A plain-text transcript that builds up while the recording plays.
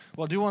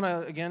Well, I do want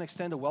to, again,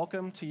 extend a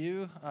welcome to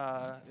you,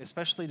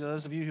 especially to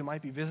those of you who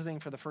might be visiting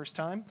for the first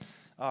time.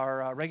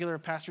 Our regular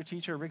pastor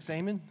teacher, Rick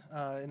Zaman,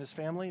 and his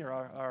family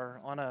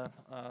are on a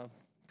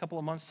couple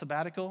of months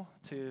sabbatical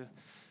to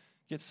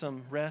get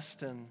some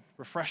rest and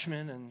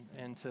refreshment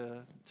and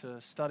to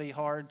study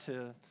hard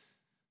to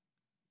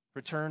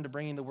return to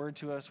bringing the word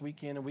to us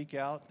week in and week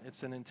out.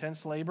 It's an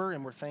intense labor,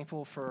 and we're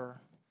thankful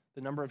for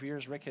the number of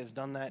years Rick has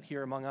done that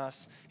here among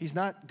us. He's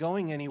not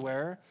going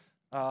anywhere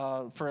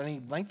for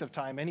any length of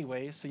time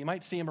anyway, so you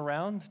might see him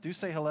around. Do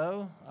say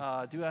hello.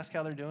 Do ask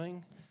how they're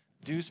doing.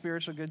 Do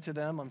spiritual good to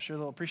them. I'm sure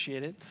they'll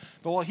appreciate it.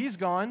 But while he's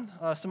gone,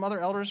 some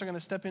other elders are going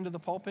to step into the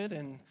pulpit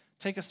and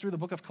take us through the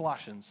book of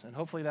Colossians, and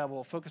hopefully that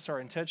will focus our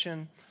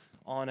attention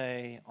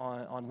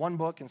on one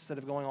book instead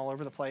of going all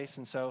over the place.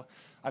 And so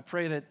I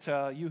pray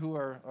that you who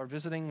are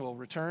visiting will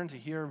return to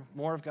hear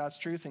more of God's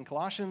truth in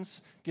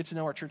Colossians, get to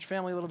know our church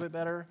family a little bit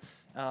better,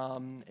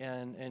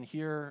 and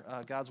hear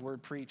God's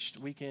word preached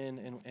week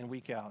in and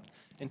week out.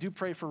 And do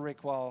pray for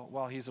Rick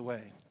while he's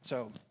away.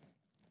 So,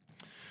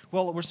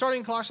 well, we're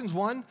starting Colossians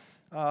 1.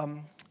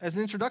 As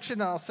an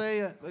introduction, I'll say,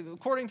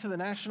 according to the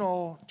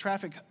National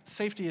Traffic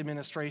Safety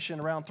Administration,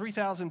 around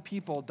 3,000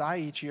 people die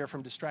each year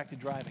from distracted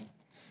driving.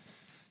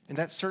 And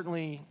that's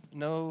certainly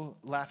no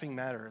laughing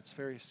matter. It's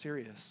very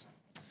serious.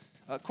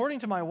 According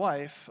to my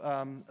wife,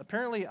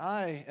 apparently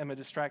I am a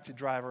distracted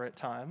driver at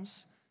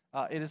times.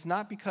 It is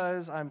not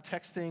because I'm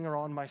texting or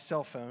on my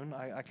cell phone.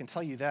 I can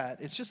tell you that.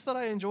 It's just that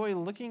I enjoy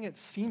looking at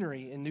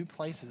scenery in new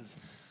places.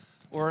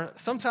 Or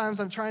sometimes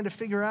I'm trying to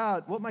figure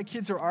out what my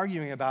kids are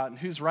arguing about and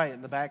who's right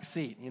in the back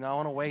seat. I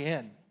want to weigh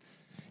in.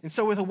 And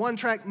so with a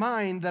one-track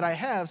mind that I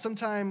have,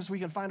 sometimes we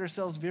can find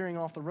ourselves veering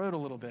off the road a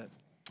little bit.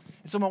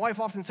 And so my wife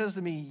often says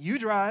to me, "You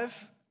drive,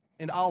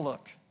 and I'll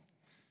look."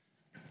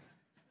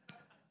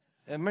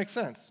 It makes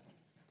sense.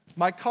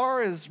 My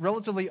car is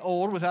relatively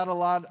old without a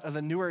lot of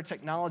the newer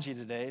technology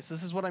today, so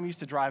this is what I'm used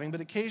to driving.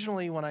 But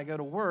occasionally when I go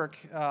to work,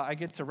 I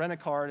get to rent a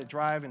car to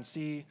drive and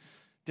see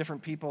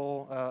different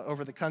people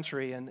over the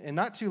country. And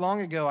not too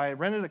long ago, I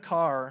rented a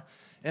car,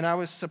 and I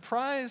was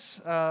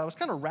surprised, I was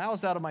kind of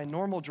roused out of my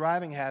normal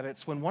driving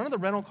habits when one of the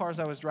rental cars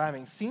I was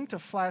driving seemed to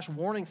flash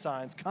warning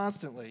signs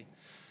constantly.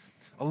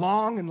 A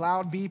long and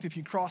loud beep if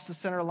you cross the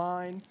center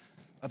line,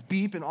 a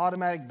beep and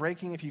automatic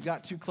braking if you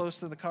got too close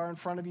to the car in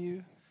front of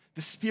you.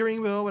 The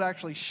steering wheel would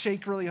actually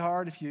shake really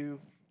hard if you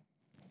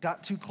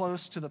got too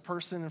close to the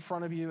person in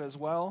front of you as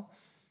well.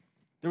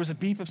 There was a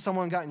beep if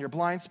someone got in your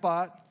blind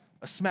spot,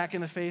 a smack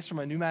in the face from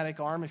a pneumatic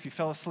arm if you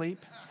fell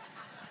asleep.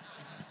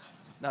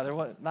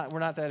 No, we're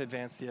not that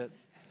advanced yet.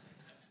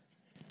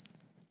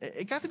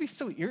 It got to be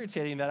so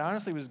irritating that I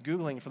honestly was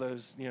Googling for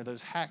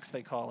those hacks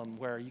they call them,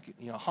 where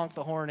you honk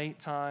the horn 8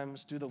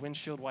 times, do the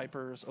windshield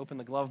wipers, open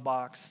the glove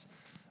box,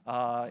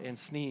 and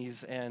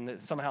sneeze,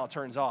 and somehow it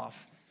turns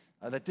off.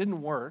 That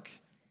didn't work.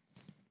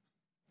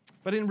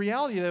 But in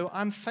reality, though,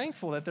 I'm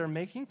thankful that they're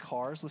making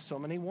cars with so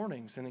many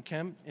warnings in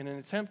an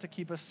attempt to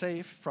keep us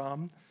safe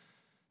from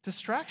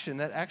distraction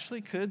that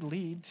actually could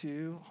lead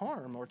to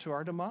harm or to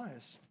our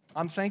demise.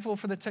 I'm thankful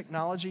for the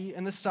technology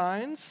and the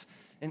signs,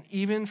 and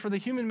even for the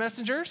human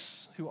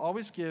messengers who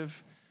always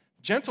give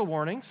gentle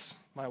warnings,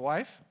 my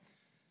wife,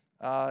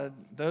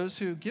 those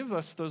who give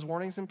us those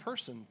warnings in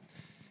person.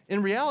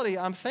 In reality,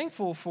 I'm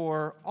thankful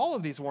for all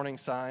of these warning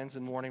signs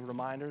and warning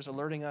reminders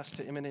alerting us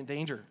to imminent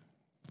danger.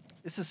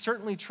 This is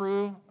certainly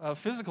true of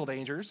physical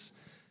dangers.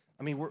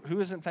 I mean, who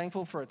isn't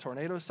thankful for a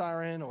tornado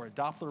siren or a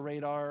Doppler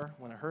radar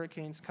when a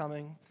hurricane's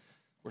coming?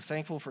 We're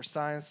thankful for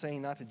signs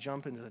saying not to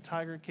jump into the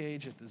tiger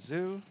cage at the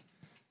zoo.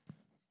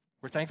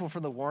 We're thankful for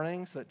the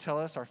warnings that tell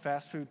us our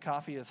fast food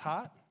coffee is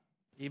hot,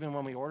 even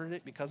when we ordered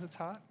it because it's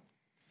hot.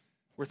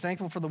 We're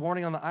thankful for the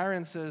warning on the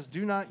iron that says,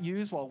 "Do not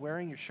use while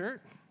wearing your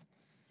shirt."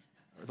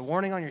 Or the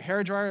warning on your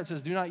hairdryer that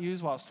says, "Do not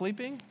use while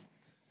sleeping,"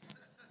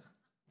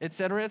 et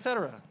cetera, et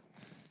cetera.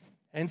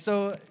 And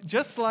so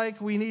just like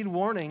we need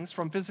warnings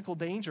from physical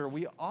danger,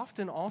 we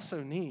often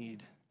also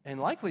need, and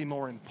likely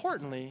more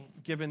importantly,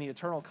 given the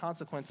eternal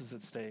consequences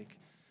at stake,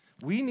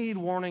 we need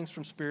warnings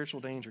from spiritual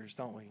dangers,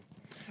 don't we?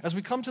 As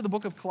we come to the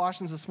book of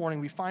Colossians this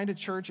morning, we find a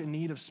church in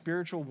need of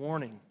spiritual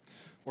warning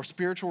or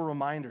spiritual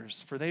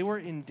reminders, for they were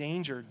in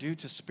danger due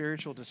to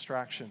spiritual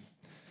distraction.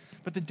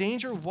 But the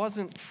danger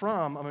wasn't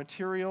from a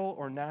material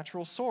or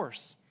natural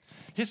source.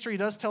 History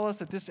does tell us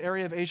that this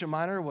area of Asia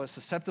Minor was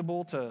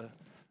susceptible to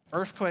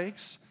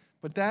earthquakes,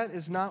 but that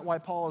is not why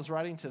Paul is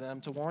writing to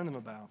them to warn them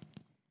about.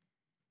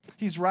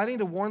 He's writing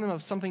to warn them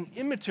of something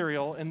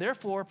immaterial and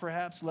therefore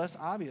perhaps less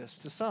obvious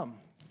to some.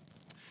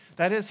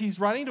 That is, he's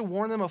writing to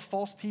warn them of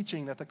false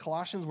teaching that the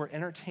Colossians were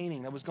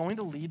entertaining that was going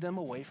to lead them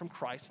away from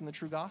Christ and the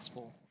true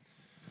gospel.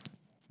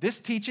 This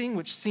teaching,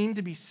 which seemed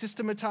to be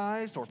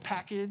systematized or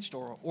packaged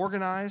or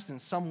organized in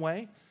some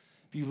way,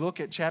 if you look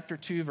at chapter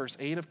 2, verse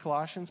 8 of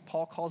Colossians,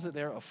 Paul calls it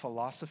there a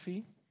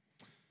philosophy.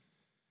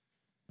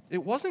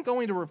 It wasn't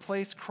going to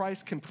replace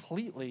Christ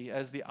completely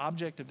as the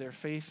object of their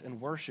faith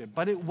and worship,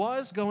 but it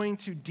was going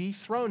to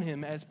dethrone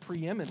him as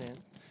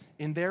preeminent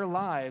in their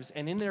lives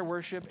and in their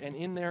worship and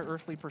in their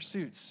earthly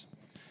pursuits.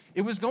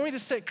 It was going to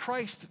set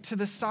Christ to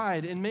the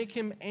side and make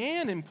him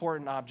an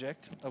important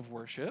object of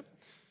worship,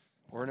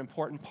 or an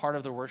important part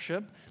of the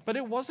worship, but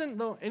it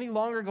wasn't any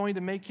longer going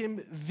to make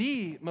him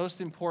the most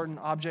important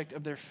object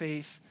of their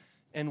faith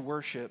and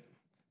worship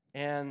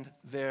and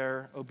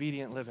their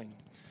obedient living.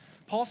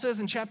 Paul says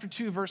in chapter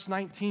 2, verse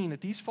 19, that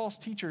these false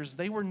teachers,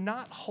 they were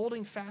not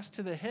holding fast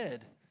to the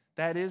head.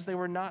 That is, they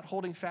were not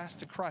holding fast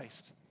to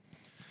Christ.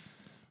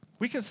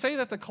 We can say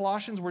that the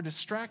Colossians were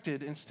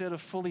distracted instead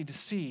of fully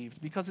deceived,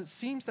 because it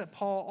seems that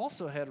Paul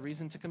also had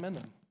reason to commend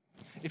them.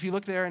 If you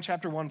look there in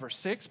chapter 1, verse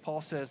 6,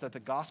 Paul says that the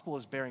gospel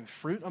is bearing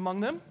fruit among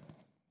them.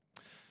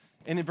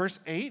 And in verse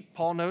 8,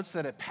 Paul notes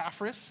that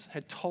Epaphras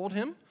had told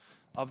him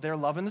of their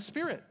love in the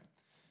Spirit.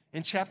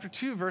 In chapter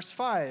 2, verse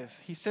 5,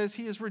 he says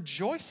he is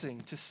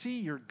rejoicing to see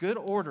your good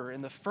order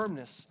and the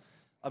firmness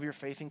of your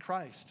faith in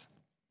Christ.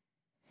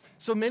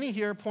 So many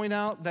here point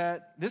out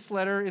that this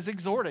letter is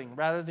exhorting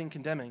rather than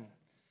condemning.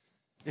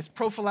 It's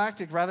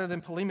prophylactic rather than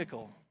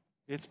polemical.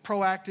 It's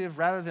proactive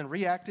rather than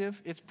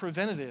reactive. It's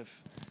preventative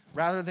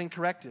rather than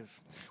corrective.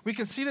 We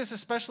can see this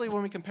especially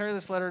when we compare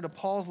this letter to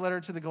Paul's letter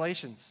to the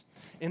Galatians.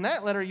 In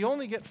that letter, you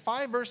only get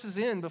 5 verses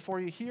in before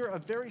you hear a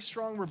very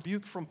strong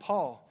rebuke from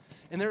Paul.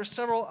 And there are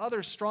several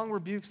other strong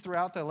rebukes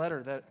throughout the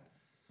letter that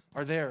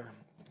are there.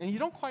 And you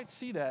don't quite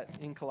see that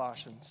in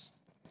Colossians.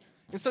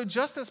 And so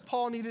just as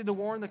Paul needed to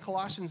warn the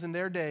Colossians in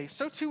their day,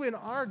 so too in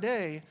our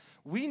day,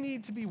 we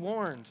need to be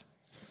warned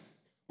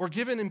or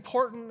given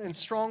important and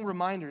strong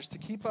reminders to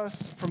keep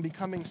us from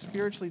becoming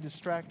spiritually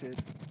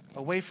distracted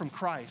away from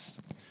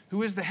Christ,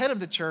 who is the head of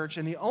the church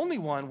and the only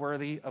one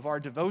worthy of our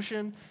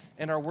devotion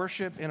and our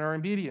worship and our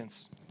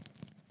obedience.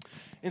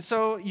 And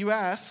so you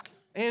ask,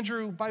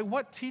 Andrew, by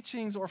what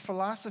teachings or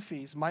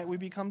philosophies might we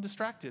become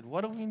distracted?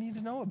 What do we need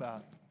to know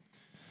about?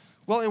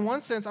 Well, in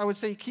one sense, I would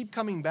say keep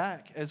coming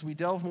back as we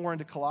delve more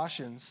into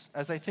Colossians,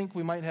 as I think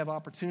we might have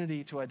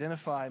opportunity to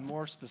identify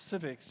more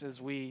specifics as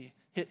we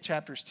hit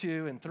chapters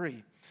 2 and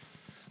 3.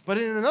 But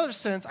in another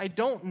sense, I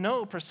don't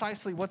know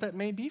precisely what that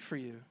may be for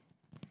you.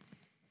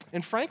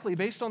 And frankly,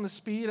 based on the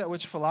speed at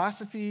which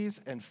philosophies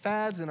and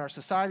fads in our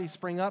society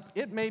spring up,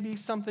 it may be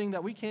something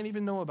that we can't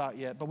even know about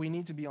yet, but we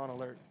need to be on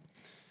alert.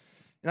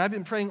 And I've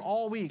been praying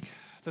all week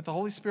that the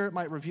Holy Spirit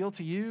might reveal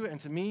to you and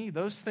to me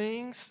those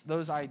things,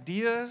 those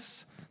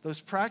ideas,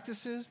 those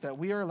practices that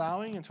we are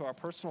allowing into our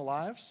personal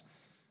lives,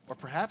 or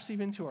perhaps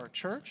even to our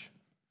church,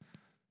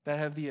 that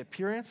have the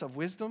appearance of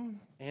wisdom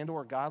and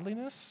or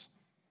godliness,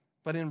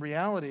 but in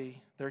reality,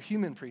 they're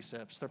human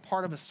precepts. They're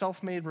part of a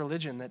self-made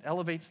religion that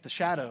elevates the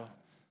shadow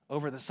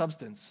over the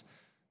substance.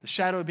 The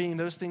shadow being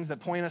those things that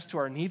point us to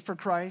our need for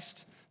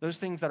Christ, those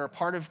things that are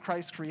part of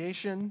Christ's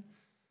creation,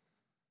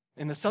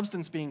 and the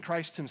substance being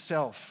Christ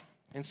himself.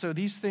 And so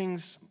these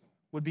things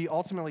would be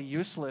ultimately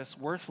useless,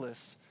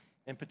 worthless,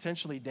 and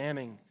potentially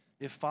damning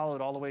if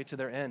followed all the way to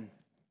their end.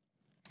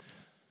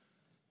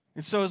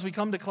 And so as we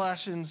come to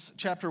Colossians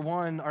chapter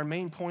 1, our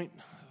main point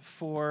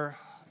for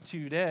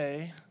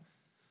today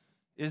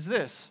is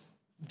this: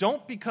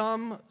 don't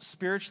become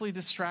spiritually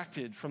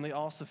distracted from the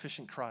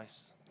all-sufficient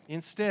Christ.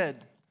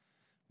 Instead,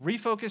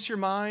 refocus your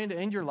mind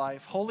and your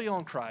life wholly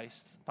on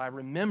Christ by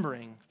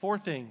remembering 4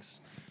 things.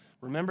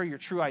 Remember your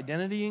true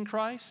identity in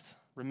Christ,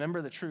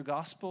 remember the true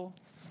gospel,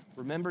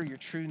 remember your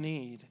true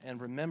need, and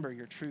remember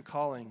your true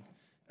calling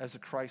as a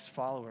Christ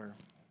follower.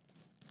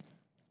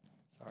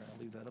 Sorry,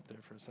 I'll leave that up there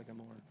for a second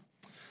more.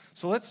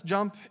 So let's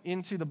jump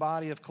into the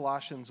body of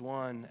Colossians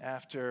 1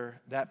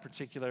 after that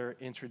particular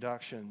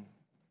introduction.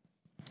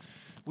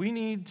 We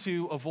need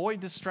to avoid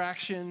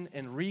distraction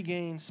and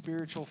regain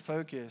spiritual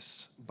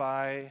focus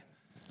by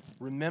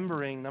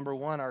remembering, number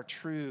 1, our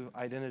true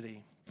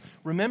identity.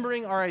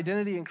 Remembering our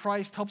identity in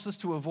Christ helps us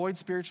to avoid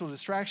spiritual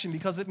distraction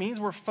because it means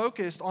we're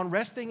focused on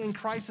resting in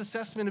Christ's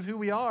assessment of who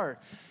we are.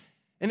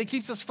 And it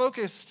keeps us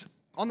focused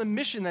on the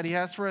mission that he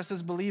has for us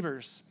as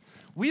believers.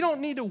 We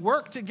don't need to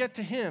work to get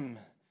to him.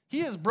 He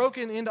has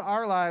broken into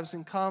our lives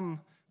and come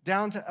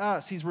down to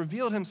us. He's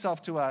revealed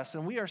himself to us,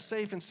 and we are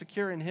safe and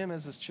secure in him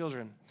as his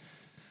children.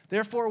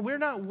 Therefore, we're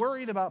not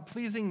worried about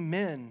pleasing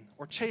men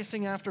or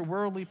chasing after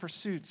worldly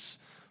pursuits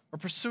or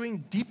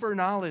pursuing deeper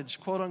knowledge,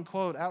 quote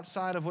unquote,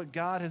 outside of what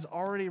God has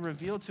already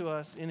revealed to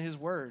us in his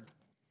word.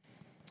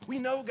 We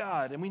know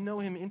God, and we know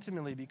him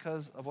intimately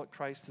because of what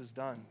Christ has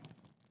done.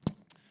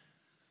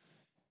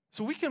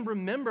 So we can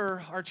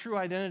remember our true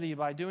identity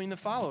by doing the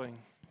following.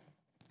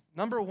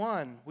 Number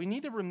 1, we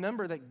need to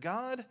remember that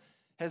God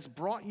has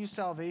brought you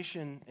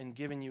salvation and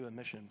given you a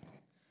mission.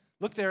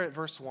 Look there at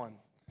verse 1.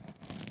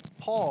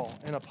 Paul,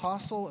 an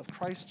apostle of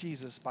Christ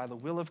Jesus by the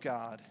will of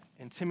God,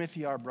 and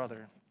Timothy, our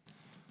brother.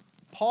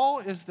 Paul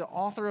is the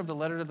author of the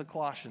letter to the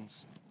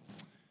Colossians.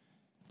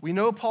 We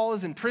know Paul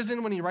is in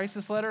prison when he writes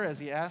this letter, as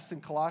he asks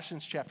in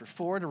Colossians chapter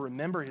 4 to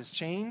remember his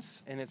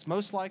chains, and it's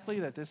most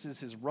likely that this is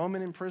his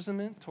Roman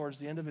imprisonment towards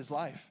the end of his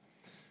life.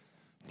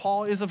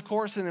 Paul is, of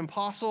course, an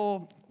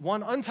apostle,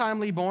 one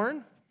untimely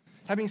born,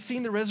 having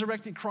seen the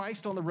resurrected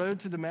Christ on the road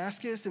to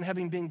Damascus and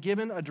having been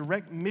given a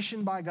direct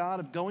mission by God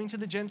of going to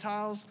the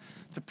Gentiles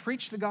to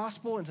preach the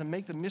gospel and to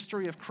make the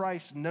mystery of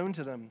Christ known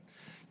to them.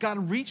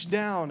 God reached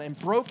down and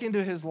broke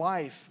into his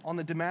life on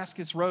the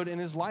Damascus Road, and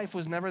his life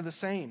was never the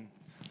same.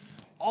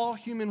 All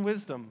human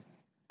wisdom,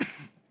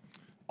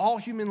 all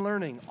human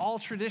learning, all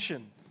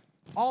tradition,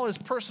 all his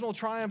personal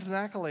triumphs and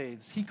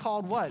accolades, he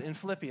called what in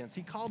Philippians?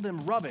 He called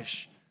them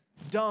rubbish,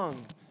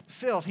 dung,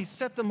 filth. He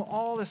set them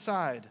all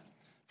aside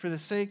for the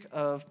sake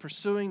of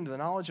pursuing the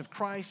knowledge of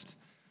Christ,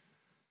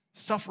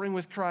 suffering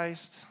with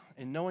Christ,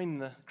 and knowing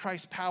the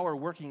Christ's power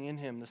working in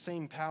him, the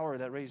same power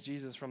that raised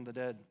Jesus from the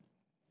dead.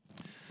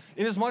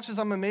 Inasmuch as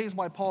I'm amazed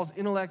by Paul's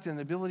intellect and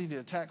ability to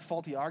attack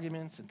faulty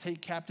arguments and take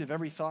captive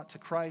every thought to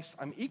Christ,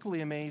 I'm equally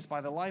amazed by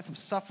the life of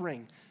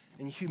suffering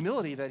and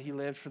humility that he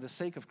lived for the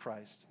sake of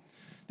Christ.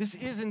 This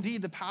is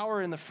indeed the power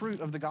and the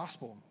fruit of the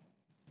gospel.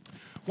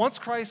 Once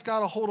Christ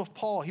got a hold of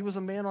Paul, he was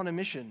a man on a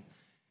mission.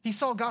 He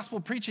saw gospel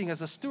preaching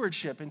as a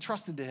stewardship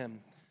entrusted to him.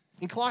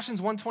 In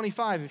Colossians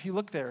 1:25, if you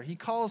look there, he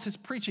calls his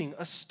preaching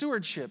a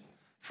stewardship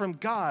from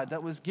God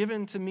that was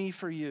given to me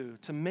for you,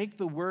 to make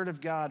the word of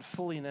God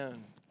fully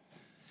known.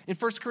 In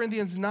 1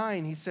 Corinthians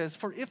 9, he says,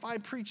 "For if I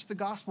preach the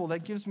gospel,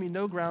 that gives me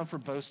no ground for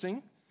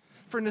boasting,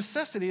 for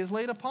necessity is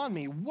laid upon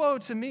me. Woe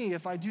to me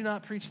if I do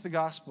not preach the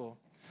gospel.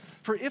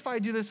 For if I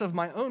do this of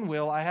my own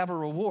will, I have a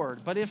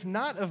reward. But if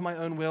not of my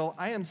own will,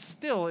 I am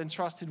still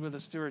entrusted with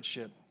a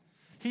stewardship."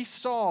 He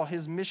saw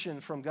his mission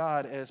from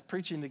God as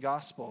preaching the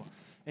gospel,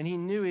 and he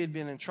knew he had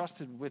been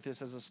entrusted with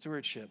this as a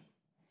stewardship.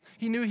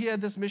 He knew he had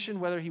this mission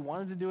whether he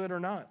wanted to do it or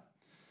not.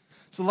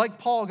 So like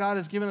Paul, God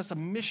has given us a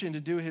mission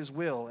to do his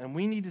will, and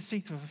we need to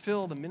seek to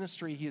fulfill the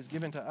ministry he has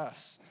given to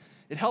us.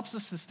 It helps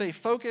us to stay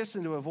focused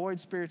and to avoid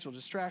spiritual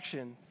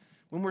distraction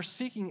when we're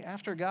seeking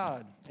after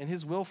God and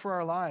his will for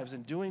our lives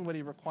and doing what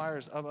he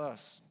requires of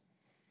us.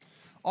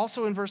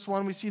 Also in verse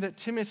 1, we see that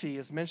Timothy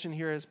is mentioned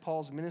here as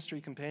Paul's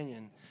ministry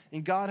companion,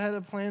 and God had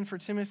a plan for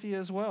Timothy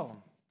as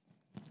well.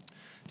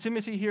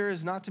 Timothy here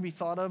is not to be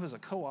thought of as a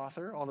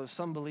co-author, although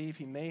some believe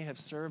he may have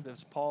served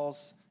as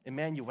Paul's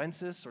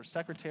amanuensis or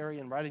secretary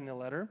in writing the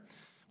letter.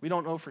 We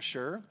don't know for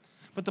sure.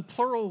 But the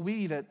plural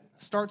we that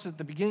starts at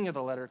the beginning of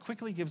the letter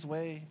quickly gives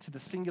way to the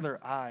singular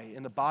I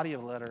in the body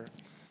of the letter,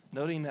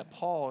 noting that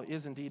Paul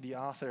is indeed the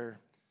author.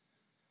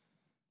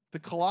 The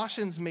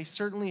Colossians may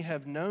certainly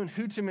have known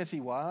who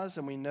Timothy was,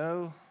 and we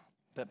know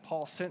that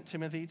Paul sent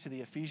Timothy to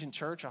the Ephesian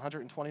church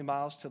 120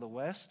 miles to the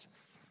west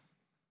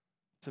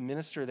to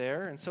minister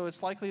there. And so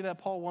it's likely that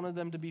Paul wanted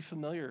them to be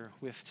familiar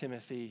with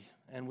Timothy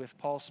and with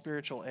Paul's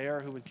spiritual heir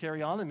who would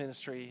carry on the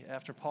ministry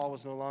after Paul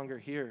was no longer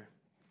here.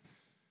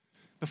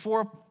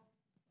 Before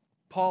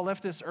Paul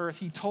left this earth,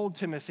 he told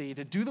Timothy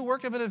to do the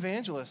work of an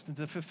evangelist and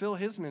to fulfill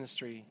his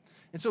ministry.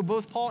 And so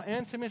both Paul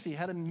and Timothy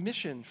had a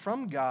mission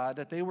from God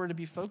that they were to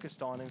be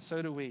focused on, and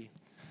so do we.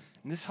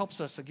 And this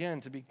helps us,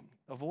 again, to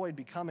avoid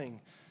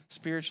becoming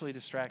spiritually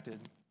distracted.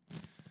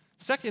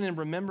 Second, in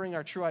remembering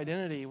our true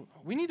identity,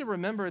 we need to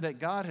remember that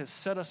God has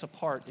set us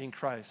apart in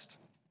Christ.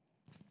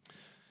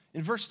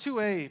 In verse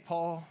 2a,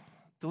 Paul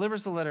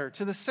delivers the letter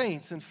to the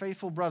saints and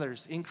faithful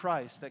brothers in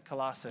Christ at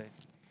Colossae.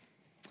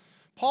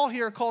 Paul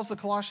here calls the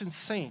Colossians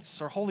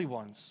saints or holy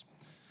ones.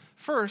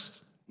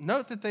 First,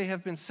 note that they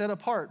have been set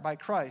apart by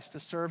Christ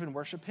to serve and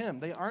worship him.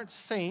 They aren't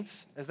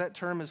saints, as that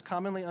term is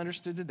commonly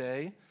understood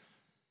today,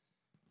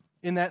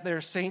 in that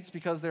they're saints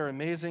because they're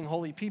amazing,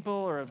 holy people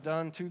or have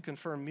done to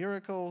confirm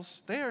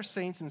miracles. They are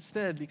saints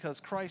instead because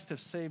Christ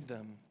has saved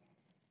them.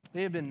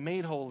 They have been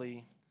made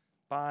holy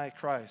by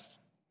Christ.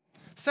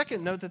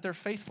 Second, note that they're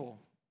faithful.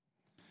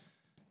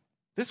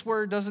 This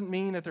word doesn't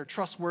mean that they're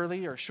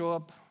trustworthy or show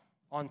up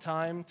on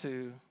time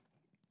to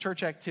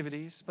church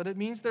activities, but it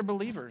means they're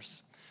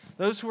believers,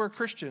 those who are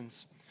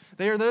Christians.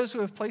 They are those who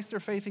have placed their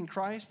faith in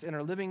Christ and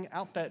are living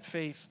out that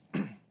faith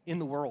in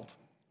the world.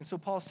 And so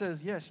Paul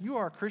says, yes, you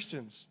are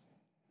Christians.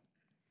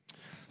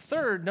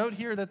 Third, note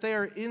here that they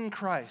are in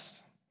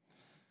Christ.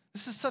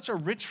 This is such a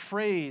rich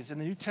phrase in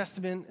the New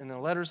Testament and the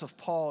letters of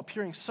Paul,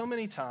 appearing so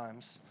many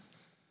times.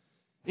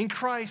 In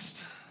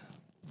Christ,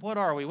 what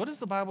are we? What does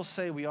the Bible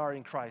say we are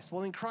in Christ?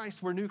 Well, in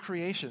Christ, we're new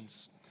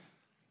creations.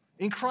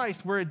 In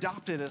Christ, we're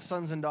adopted as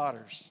sons and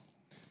daughters.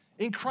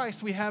 In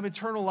Christ, we have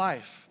eternal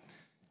life.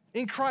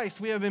 In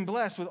Christ, we have been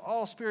blessed with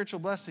all spiritual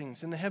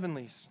blessings in the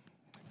heavenlies.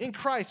 In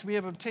Christ, we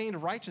have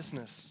obtained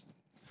righteousness.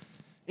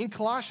 In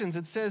Colossians,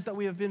 it says that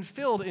we have been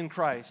filled in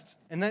Christ,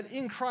 and that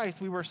in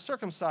Christ we were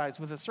circumcised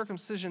with a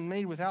circumcision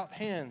made without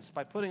hands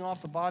by putting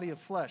off the body of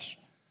flesh.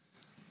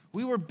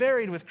 We were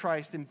buried with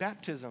Christ in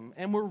baptism,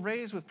 and were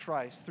raised with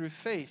Christ through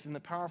faith in the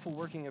powerful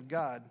working of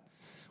God.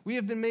 We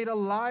have been made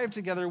alive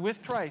together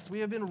with Christ. We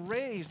have been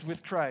raised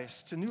with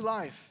Christ to new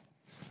life.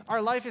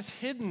 Our life is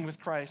hidden with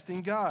Christ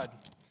in God.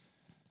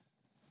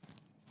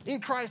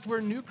 In Christ,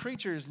 we're new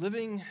creatures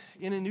living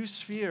in a new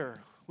sphere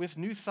with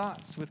new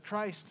thoughts, with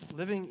Christ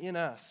living in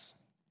us.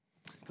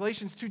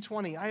 Galatians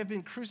 2:20, I have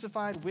been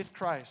crucified with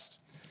Christ.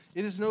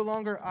 It is no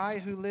longer I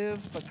who live,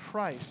 but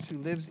Christ who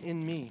lives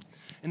in me.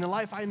 In the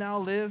life I now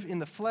live in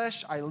the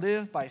flesh, I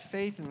live by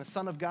faith in the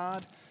Son of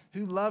God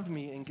who loved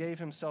me and gave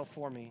himself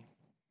for me.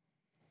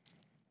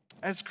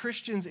 As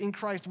Christians in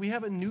Christ, we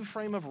have a new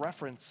frame of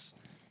reference.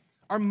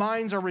 Our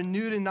minds are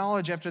renewed in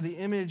knowledge after the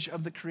image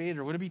of the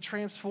Creator. We're to be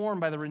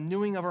transformed by the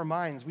renewing of our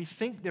minds. We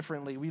think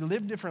differently. We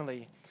live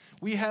differently.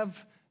 We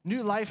have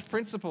new life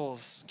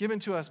principles given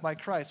to us by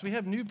Christ. We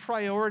have new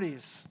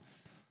priorities.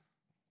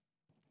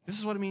 This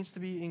is what it means to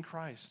be in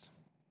Christ.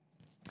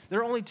 There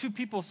are only two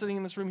people sitting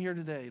in this room here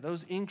today,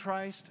 those in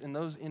Christ and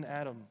those in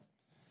Adam.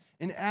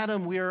 In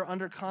Adam, we are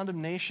under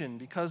condemnation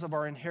because of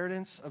our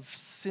inheritance of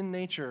sin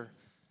nature.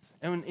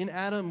 And in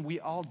Adam, we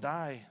all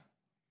die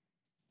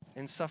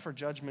and suffer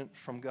judgment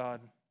from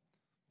God.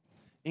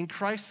 In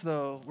Christ,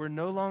 though, we're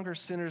no longer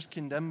sinners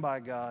condemned by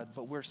God,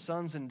 but we're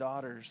sons and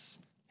daughters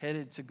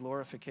headed to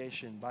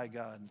glorification by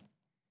God.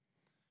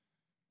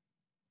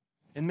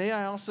 And may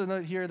I also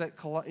note here that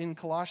in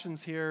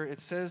Colossians here,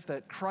 it says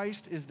that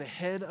Christ is the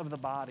head of the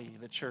body,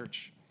 the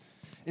church.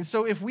 And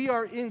so if we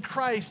are in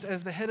Christ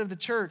as the head of the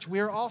church, we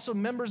are also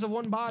members of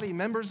one body,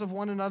 members of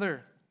one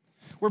another.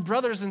 We're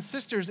brothers and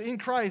sisters in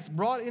Christ,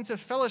 brought into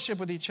fellowship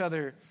with each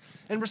other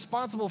and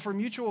responsible for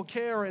mutual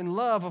care and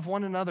love of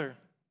one another.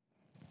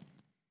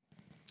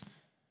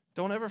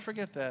 Don't ever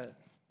forget that.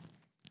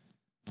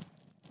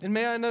 And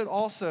may I note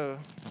also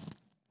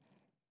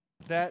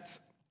that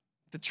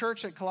the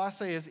church at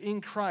Colossae is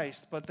in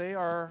Christ, but they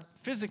are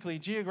physically,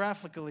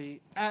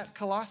 geographically at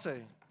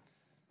Colossae.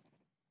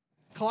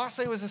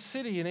 Colossae was a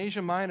city in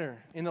Asia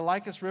Minor in the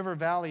Lycus River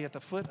Valley at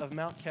the foot of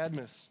Mount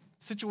Cadmus,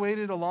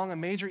 situated along a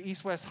major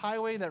east-west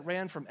highway that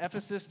ran from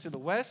Ephesus to the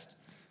west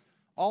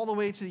all the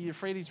way to the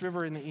Euphrates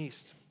River in the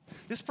east.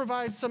 This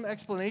provides some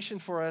explanation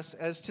for us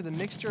as to the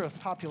mixture of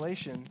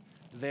population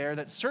there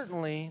that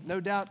certainly,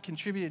 no doubt,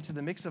 contributed to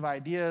the mix of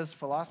ideas,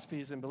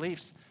 philosophies, and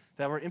beliefs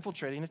that were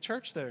infiltrating the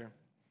church there.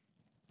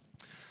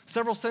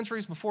 Several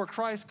centuries before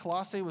Christ,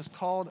 Colossae was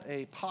called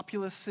a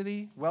populous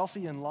city,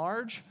 wealthy and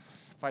large,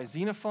 by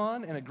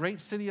Xenophon, and a great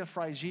city of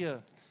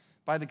Phrygia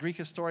by the Greek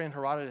historian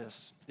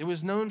Herodotus. It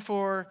was known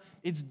for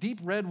its deep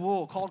red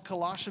wool called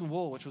Colossian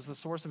wool, which was the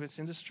source of its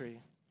industry.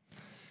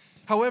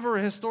 However,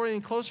 a historian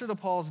closer to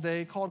Paul's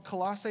day called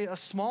Colossae a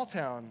small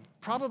town,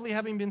 probably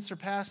having been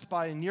surpassed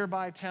by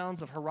nearby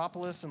towns of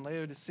Hierapolis and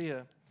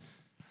Laodicea.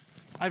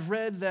 I've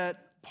read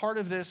that part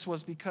of this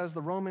was because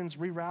the Romans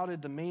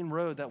rerouted the main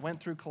road that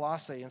went through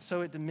Colossae, and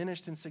so it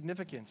diminished in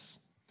significance.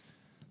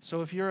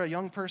 So if you're a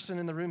young person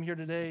in the room here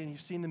today and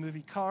you've seen the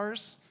movie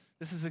Cars,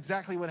 this is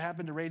exactly what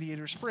happened to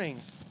Radiator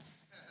Springs.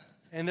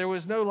 And there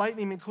was no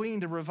Lightning McQueen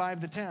to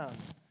revive the town.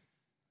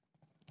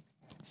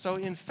 So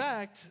in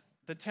fact,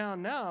 the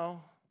town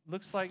now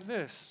looks like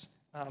this.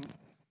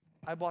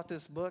 I bought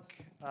this book.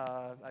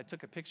 I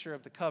took a picture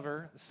of the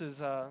cover. This is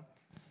a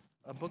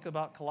book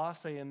about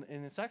Colossae, and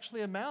it's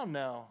actually a mound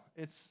now.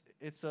 It's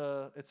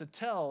a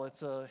tell.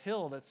 It's a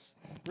hill that's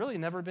really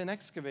never been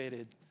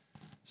excavated.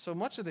 So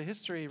much of the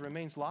history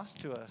remains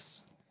lost to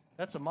us.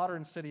 That's a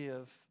modern city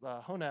of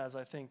Honaz,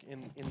 I think,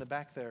 in the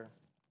back there.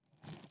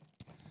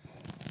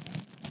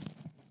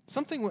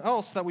 Something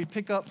else that we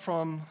pick up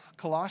from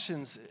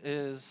Colossians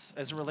is,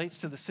 as it relates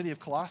to the city of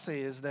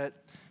Colossae, is that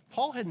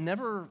Paul had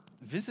never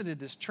visited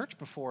this church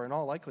before, in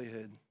all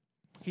likelihood.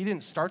 He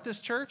didn't start this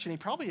church, and he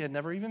probably had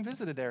never even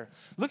visited there.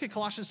 Look at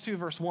Colossians 2,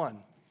 verse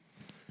 1.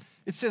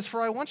 It says,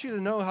 "For I want you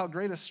to know how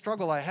great a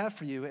struggle I have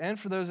for you and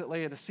for those at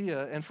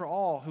Laodicea and for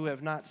all who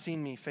have not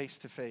seen me face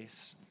to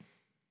face."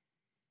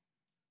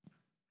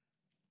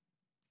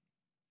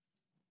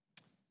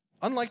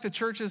 Unlike the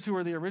churches who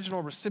were the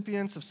original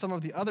recipients of some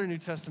of the other New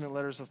Testament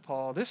letters of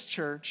Paul, this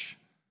church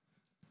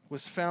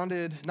was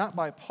founded not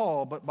by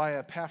Paul, but by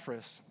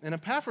Epaphras. And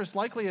Epaphras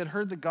likely had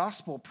heard the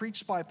gospel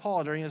preached by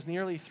Paul during his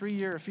nearly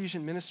 3-year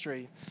Ephesian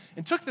ministry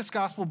and took this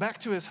gospel back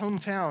to his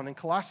hometown in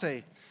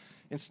Colossae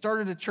and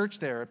started a church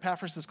there.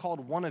 Epaphras is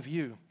called one of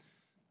you,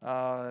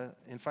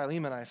 in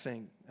Philemon, I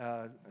think,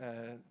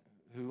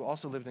 who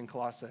also lived in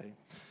Colossae.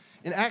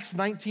 In Acts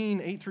 19,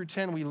 8 through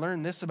 10, we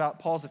learn this about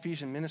Paul's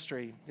Ephesian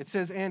ministry. It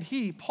says, "And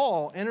he,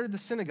 Paul, entered the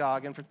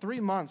synagogue and for 3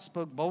 months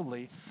spoke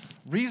boldly,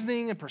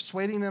 reasoning and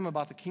persuading them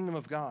about the kingdom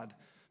of God.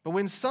 But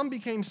when some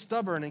became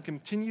stubborn and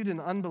continued in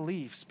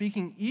unbelief,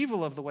 speaking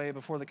evil of the way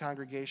before the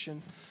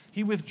congregation,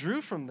 he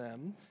withdrew from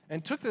them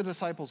and took the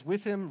disciples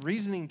with him,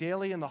 reasoning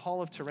daily in the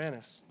hall of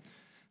Tyrannus.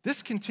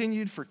 This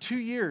continued for 2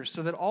 years,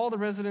 so that all the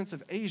residents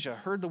of Asia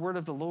heard the word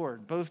of the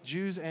Lord, both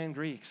Jews and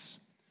Greeks."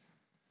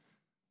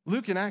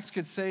 Luke in Acts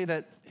could say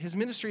that his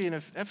ministry in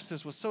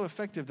Ephesus was so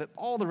effective that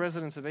all the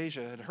residents of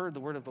Asia had heard the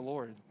word of the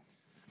Lord.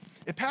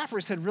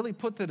 Epaphras had really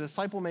put the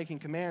disciple-making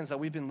commands that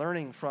we've been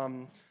learning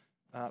from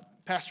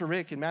Pastor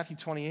Rick in Matthew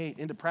 28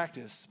 into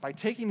practice by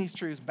taking these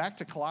truths back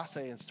to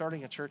Colossae and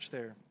starting a church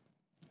there.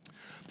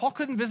 Paul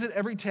couldn't visit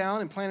every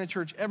town and plant a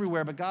church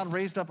everywhere, but God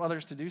raised up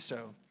others to do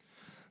so.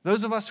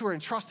 Those of us who are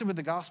entrusted with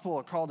the gospel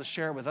are called to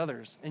share it with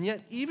others. And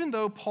yet, even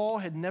though Paul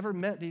had never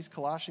met these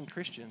Colossian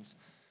Christians,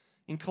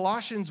 in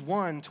Colossians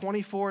 1,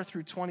 24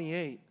 through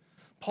 28,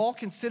 Paul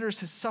considers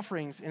his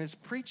sufferings and his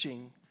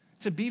preaching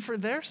to be for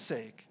their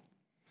sake,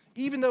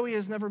 even though he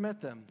has never met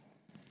them.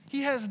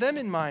 He has them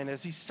in mind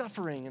as he's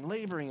suffering and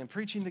laboring and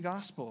preaching the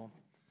gospel.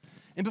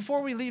 And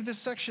before we leave this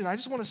section, I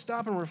just want to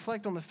stop and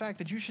reflect on the fact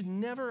that you should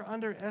never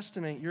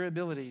underestimate your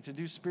ability to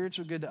do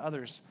spiritual good to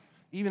others,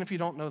 even if you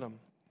don't know them.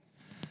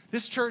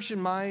 This church in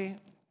my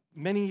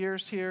many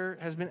years here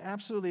has been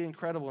absolutely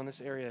incredible in this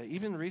area,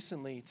 even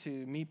recently to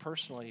me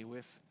personally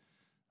with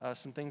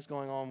some things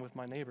going on with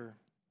my neighbor.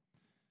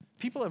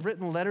 People have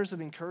written letters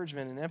of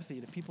encouragement and empathy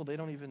to people they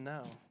don't even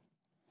know.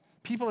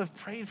 People have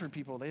prayed for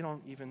people they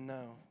don't even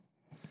know.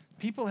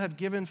 People have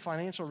given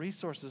financial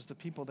resources to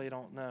people they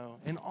don't know.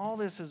 And all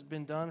this has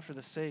been done for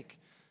the sake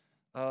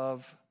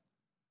of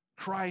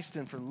Christ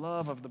and for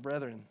love of the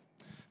brethren.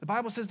 The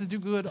Bible says to do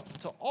good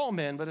to all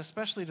men, but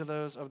especially to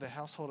those of the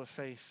household of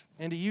faith.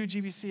 And to you,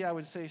 GBC, I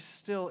would say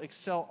still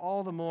excel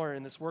all the more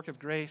in this work of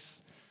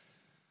grace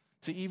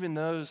to even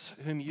those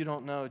whom you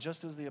don't know,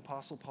 just as the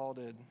Apostle Paul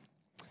did.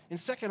 And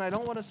second, I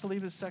don't want us to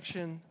leave this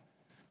section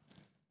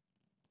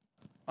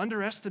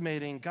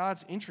underestimating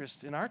God's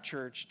interest in our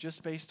church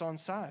just based on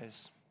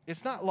size.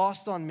 It's not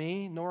lost on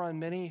me, nor on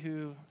many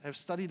who have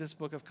studied this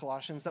book of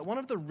Colossians, that one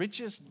of the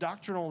richest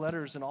doctrinal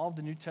letters in all of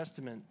the New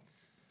Testament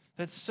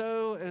that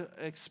so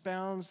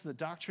expounds the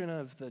doctrine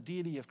of the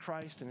deity of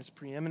Christ and his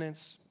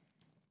preeminence,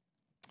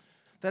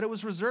 that it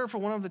was reserved for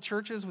one of the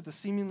churches with the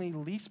seemingly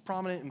least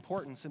prominent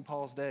importance in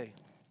Paul's day.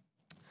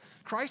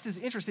 Christ is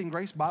interested in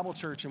Grace Bible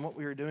Church and what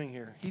we are doing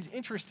here. He's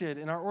interested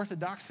in our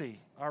orthodoxy,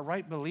 our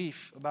right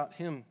belief about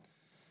him,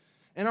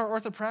 and our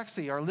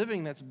orthopraxy, our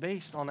living that's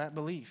based on that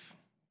belief.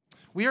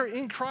 We are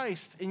in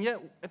Christ, and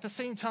yet at the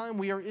same time,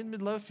 we are in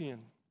Midlothian.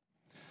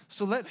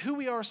 So let who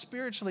we are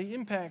spiritually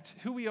impact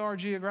who we are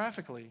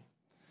geographically.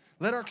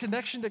 Let our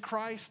connection to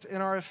Christ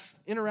and our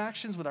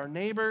interactions with our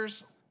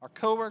neighbors, our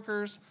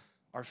coworkers,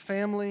 our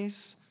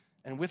families,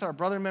 and with our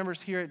brother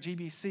members here at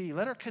GBC,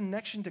 let our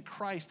connection to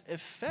Christ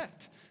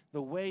affect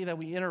the way that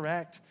we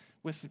interact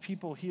with the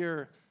people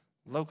here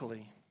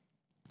locally.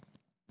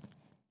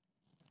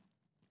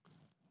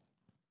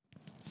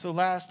 So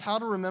last, how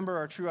to remember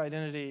our true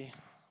identity.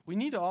 We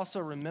need to also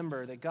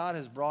remember that God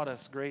has brought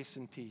us grace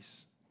and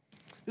peace.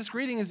 This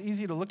greeting is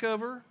easy to look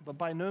over, but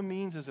by no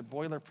means is it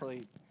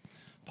boilerplate.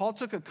 Paul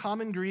took a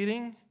common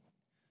greeting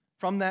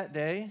from that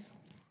day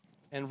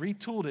and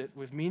retooled it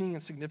with meaning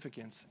and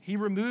significance. He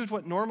removed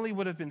what normally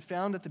would have been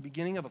found at the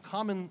beginning of a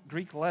common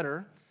Greek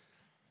letter,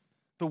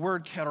 the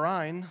word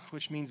chairein,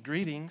 which means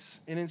greetings,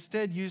 and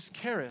instead used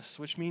charis,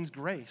 which means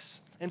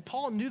grace. And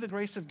Paul knew the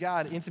grace of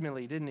God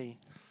intimately, didn't he?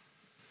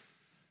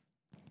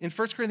 In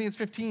 1 Corinthians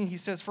 15, he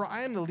says, "For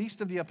I am the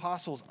least of the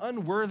apostles,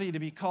 unworthy to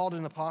be called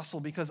an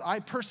apostle, because I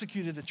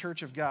persecuted the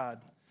church of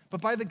God.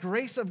 But by the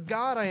grace of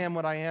God I am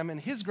what I am,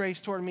 and his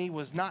grace toward me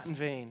was not in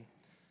vain.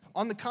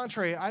 On the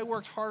contrary, I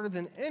worked harder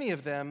than any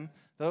of them,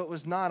 though it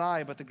was not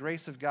I, but the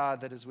grace of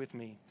God that is with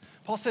me."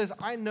 Paul says,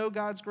 I know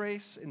God's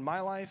grace in my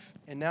life,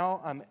 and now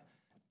I'm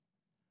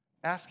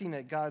asking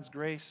that God's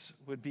grace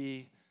would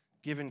be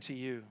given to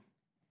you.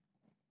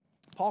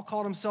 Paul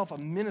called himself a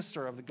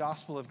minister of the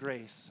gospel of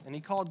grace, and he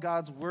called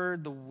God's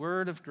word the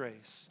word of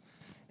grace.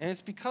 And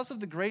it's because of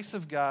the grace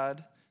of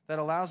God that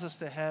allows us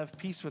to have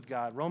peace with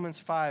God. Romans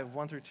 5,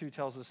 1-2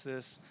 tells us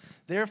this.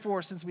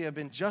 "Therefore, since we have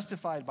been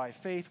justified by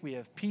faith, we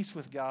have peace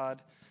with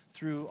God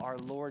through our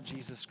Lord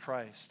Jesus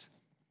Christ."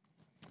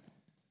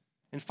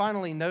 And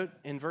finally, note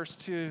in verse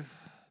 2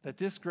 that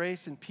this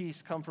grace and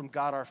peace come from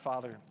God our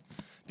Father.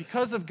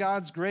 Because of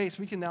God's grace,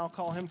 we can now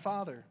call him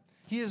Father.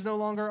 He is no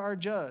longer our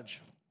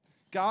judge.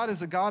 God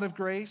is a God of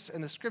grace,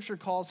 and the scripture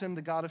calls him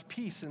the God of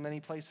peace in many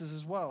places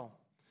as well.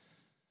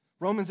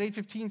 Romans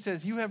 8:15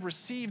 says, "You have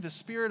received the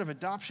spirit of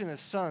adoption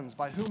as sons,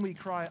 by whom we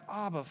cry,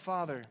 Abba,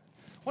 Father."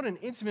 What an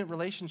intimate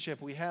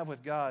relationship we have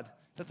with God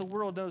that the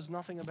world knows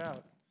nothing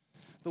about.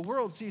 The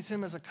world sees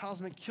him as a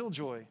cosmic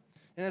killjoy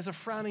and as a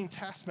frowning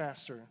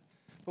taskmaster.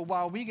 But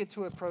while we get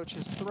to approach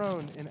his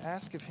throne and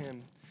ask of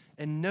him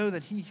and know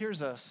that he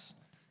hears us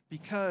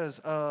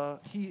because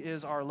he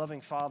is our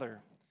loving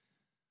Father,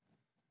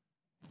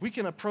 we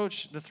can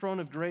approach the throne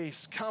of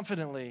grace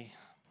confidently,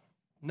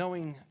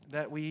 knowing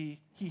that he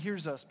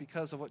hears us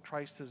because of what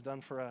Christ has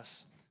done for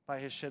us by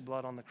his shed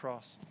blood on the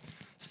cross.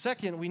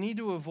 Second, we need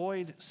to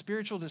avoid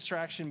spiritual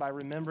distraction by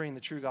remembering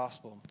the true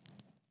gospel.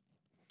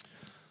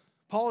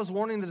 Paul is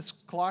warning the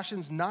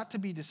Colossians not to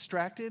be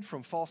distracted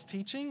from false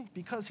teaching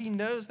because he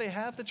knows they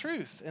have the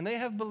truth and they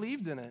have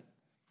believed in it.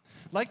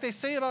 Like they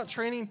say about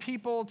training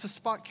people to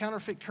spot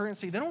counterfeit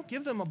currency, they don't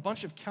give them a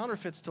bunch of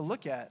counterfeits to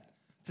look at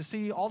to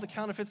see all the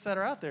counterfeits that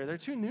are out there. They're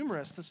too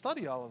numerous to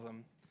study all of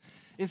them.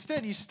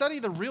 Instead, you study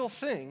the real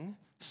thing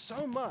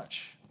so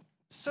much,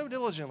 so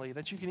diligently,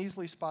 that you can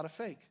easily spot a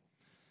fake.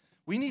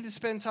 We need to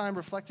spend time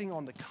reflecting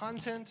on the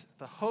content,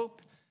 the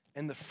hope,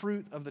 and the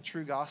fruit of the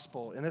true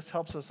gospel, and this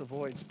helps us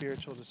avoid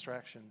spiritual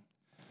distraction.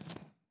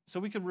 So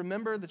we could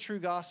remember the true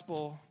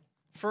gospel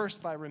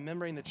first by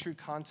remembering the true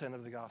content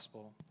of the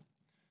gospel.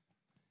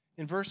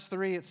 In verse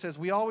 3, it says,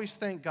 "We always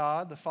thank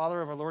God, the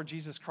Father of our Lord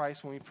Jesus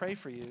Christ, when we pray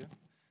for you,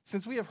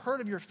 since we have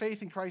heard of your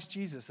faith in Christ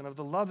Jesus and of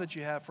the love that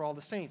you have for all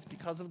the saints,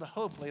 because of the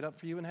hope laid up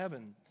for you in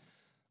heaven.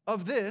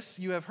 Of this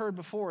you have heard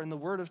before in the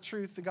word of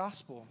truth, the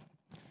gospel."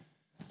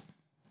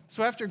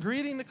 So after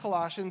greeting the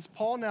Colossians,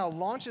 Paul now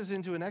launches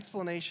into an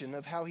explanation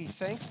of how he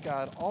thanks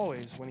God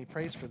always when he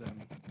prays for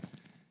them.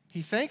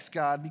 He thanks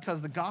God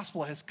because the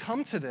gospel has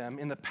come to them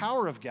in the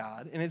power of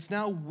God, and it's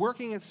now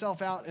working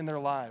itself out in their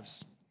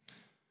lives.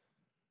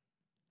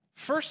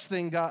 First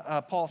thing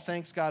Paul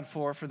thanks God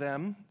for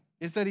them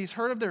is that he's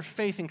heard of their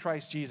faith in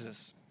Christ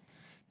Jesus.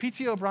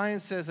 P.T. O'Brien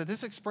says that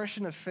this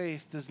expression of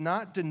faith does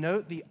not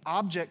denote the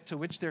object to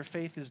which their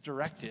faith is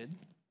directed,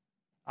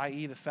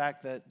 i.e. the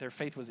fact that their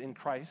faith was in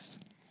Christ,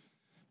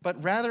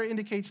 but rather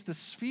indicates the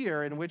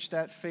sphere in which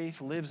that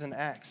faith lives and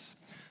acts.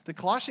 The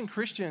Colossian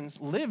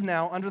Christians live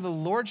now under the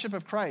lordship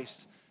of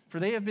Christ, for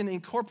they have been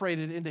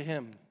incorporated into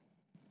him.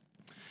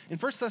 In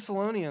 1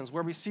 Thessalonians,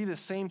 where we see this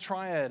same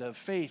triad of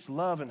faith,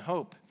 love, and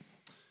hope,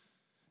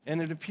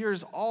 and it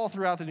appears all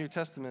throughout the New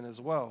Testament as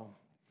well,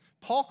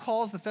 Paul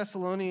calls the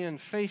Thessalonian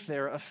faith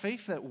there a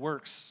faith that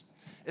works.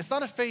 It's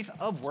not a faith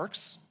of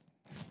works.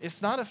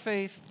 It's not a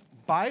faith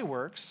by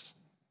works,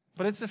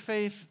 but it's a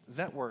faith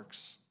that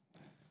works.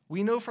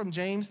 We know from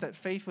James that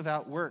faith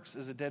without works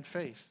is a dead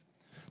faith.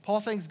 Paul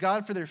thanks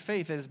God for their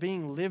faith that is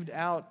being lived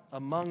out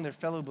among their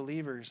fellow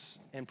believers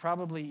and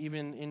probably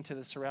even into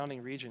the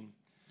surrounding region.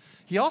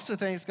 He also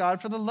thanks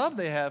God for the love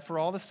they have for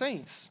all the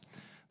saints.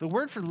 The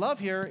word for love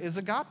here is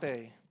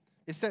agape.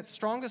 It's that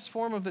strongest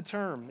form of the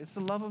term. It's the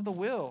love of the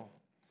will.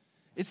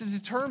 It's a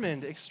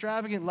determined,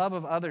 extravagant love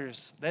of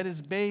others that is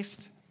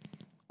based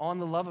on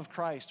the love of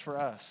Christ for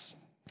us.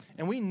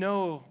 And we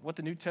know what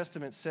the New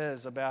Testament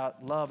says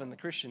about love in the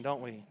Christian,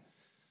 don't we?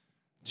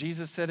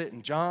 Jesus said it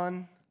in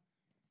John.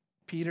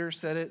 Peter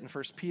said it in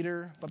 1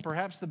 Peter. But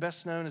perhaps the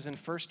best known is in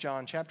 1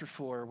 John chapter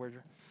 4, where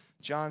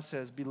John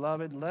says,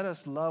 "Beloved, let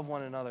us love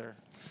one another.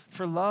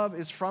 For love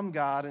is from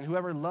God, and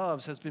whoever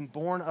loves has been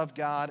born of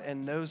God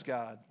and knows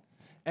God.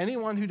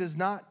 Anyone who does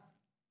not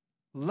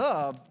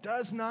love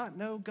does not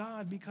know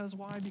God." Because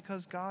why?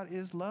 Because God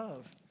is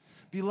love.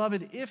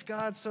 Beloved, if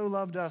God so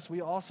loved us, we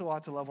also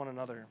ought to love one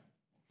another.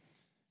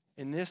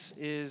 And this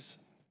is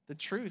the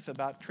truth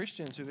about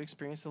Christians who've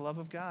experienced the love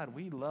of God.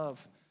 We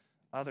love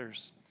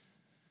others.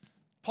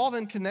 Paul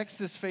then connects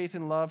this faith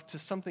and love to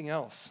something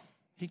else.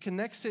 He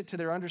connects it to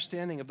their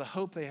understanding of the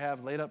hope they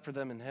have laid up for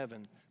them in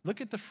heaven.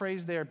 Look at the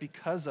phrase there,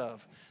 because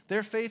of.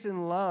 Their faith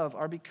and love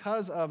are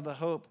because of the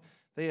hope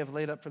they have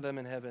laid up for them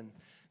in heaven.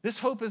 This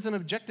hope is an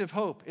objective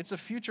hope. It's a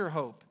future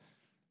hope.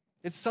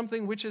 It's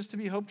something which is to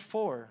be hoped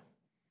for.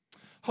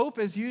 Hope,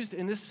 as used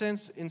in this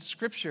sense in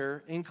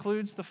Scripture,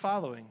 includes the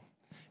following.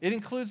 It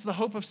includes the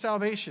hope of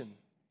salvation.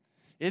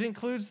 It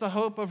includes the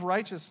hope of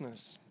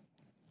righteousness.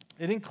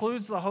 It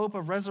includes the hope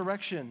of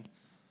resurrection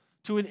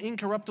to an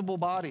incorruptible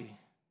body.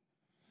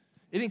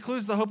 It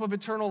includes the hope of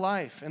eternal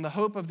life and the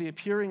hope of the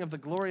appearing of the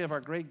glory of our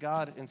great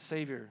God and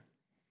Savior.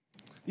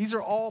 These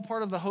are all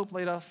part of the hope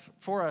laid up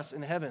for us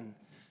in heaven.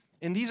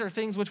 And these are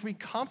things which we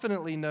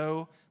confidently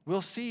know we'll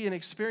see and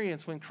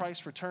experience when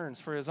Christ returns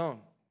for his own.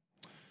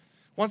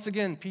 Once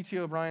again, P.T.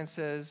 O'Brien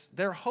says,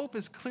 their hope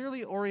is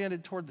clearly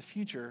oriented toward the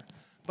future,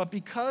 but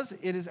because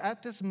it is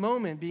at this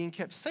moment being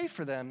kept safe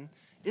for them,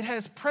 it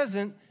has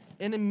present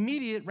and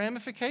immediate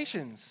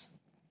ramifications.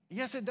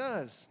 Yes, it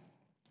does.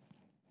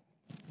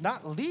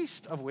 Not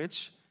least of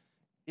which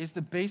is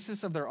the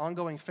basis of their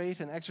ongoing faith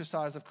and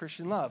exercise of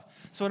Christian love.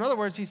 So in other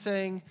words, he's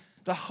saying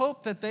the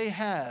hope that they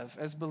have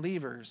as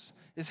believers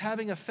is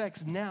having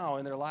effects now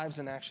in their lives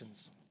and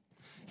actions.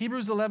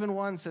 Hebrews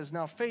 11:1 says,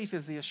 "Now faith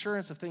is the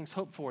assurance of things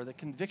hoped for, the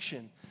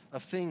conviction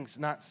of things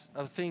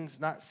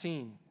not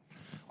seen."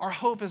 Our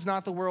hope is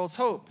not the world's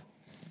hope.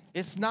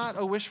 It's not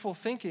a wishful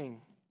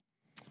thinking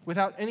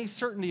without any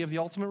certainty of the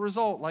ultimate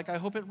result, like I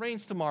hope it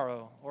rains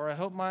tomorrow, or I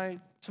hope my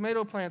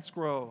tomato plants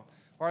grow,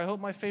 or I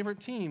hope my favorite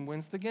team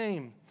wins the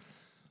game.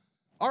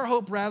 Our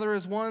hope, rather,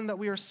 is one that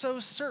we are so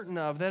certain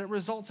of that it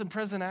results in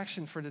present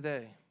action for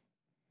today.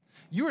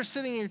 You are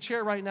sitting in your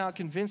chair right now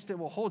convinced it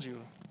will hold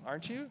you,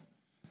 aren't you?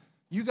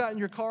 You got in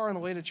your car on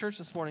the way to church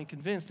this morning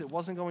convinced it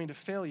wasn't going to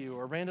fail you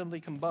or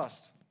randomly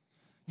combust.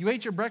 You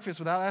ate your breakfast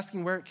without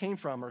asking where it came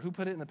from or who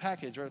put it in the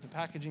package or if the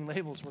packaging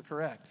labels were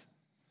correct.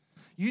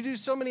 You do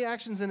so many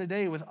actions in a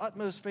day with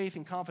utmost faith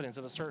and confidence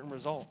of a certain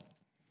result.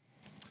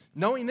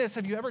 Knowing this,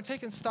 have you ever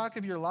taken stock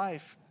of your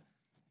life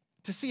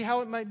to see how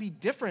it might be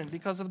different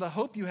because of the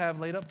hope you have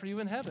laid up for you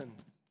in heaven?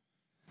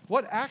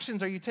 What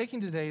actions are you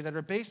taking today that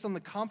are based on the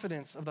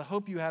confidence of the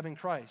hope you have in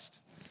Christ?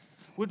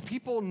 Would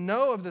people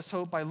know of this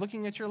hope by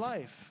looking at your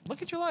life?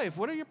 Look at your life.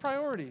 What are your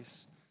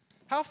priorities?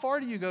 How far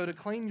do you go to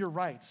claim your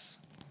rights?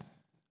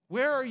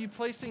 Where are you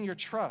placing your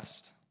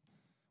trust?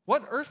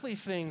 What earthly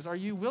things are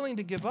you willing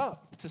to give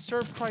up to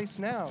serve Christ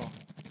now?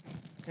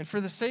 And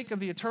for the sake of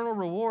the eternal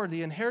reward,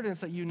 the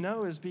inheritance that you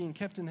know is being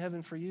kept in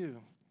heaven for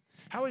you.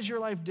 How is your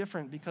life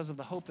different because of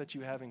the hope that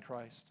you have in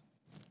Christ?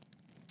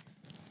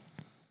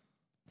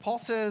 Paul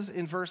says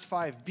in verse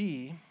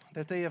 5b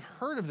that they have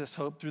heard of this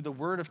hope through the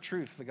word of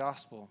truth, the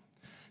gospel.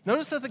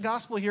 Notice that the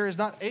gospel here is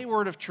not a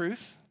word of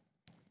truth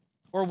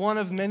or one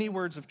of many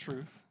words of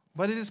truth,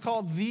 but it is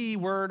called the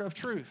word of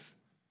truth.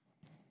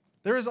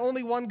 There is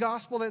only one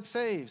gospel that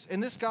saves,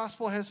 and this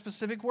gospel has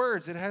specific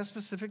words. It has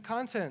specific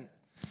content.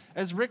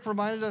 As Rick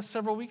reminded us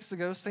several weeks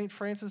ago, St.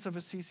 Francis of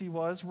Assisi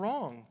was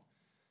wrong.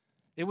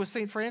 It was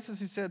St. Francis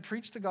who said,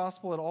 preach the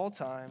gospel at all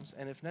times,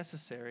 and if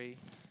necessary,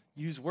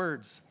 use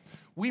words.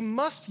 We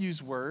must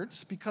use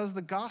words because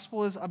the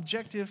gospel is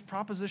objective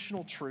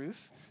propositional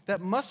truth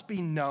that must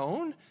be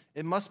known,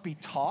 it must be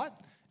taught,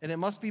 and it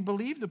must be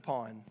believed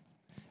upon.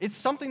 It's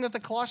something that the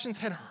Colossians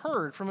had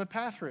heard from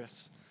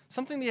Epaphras,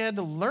 something they had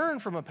to learn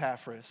from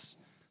Epaphras,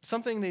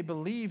 something they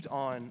believed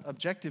on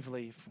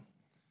objectively.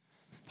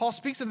 Paul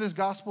speaks of this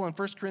gospel in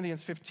 1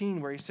 Corinthians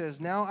 15, where he says,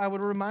 now I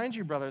would remind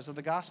you, brothers, of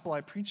the gospel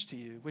I preached to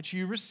you, which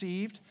you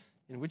received,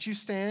 in which you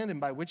stand, and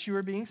by which you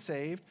are being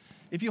saved,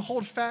 if you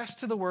hold fast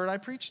to the word I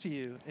preached to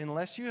you,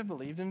 unless you have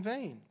believed in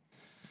vain.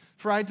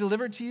 For I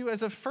delivered to you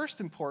as of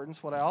first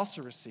importance what I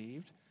also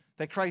received,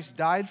 that Christ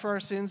died for our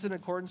sins in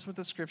accordance with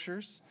the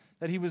Scriptures,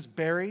 that he was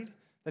buried,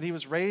 that he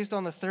was raised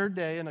on the third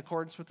day in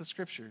accordance with the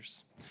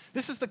Scriptures.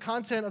 This is the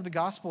content of the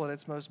gospel at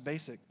its most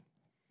basic.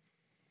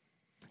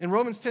 In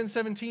Romans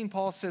 10:17,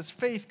 Paul says,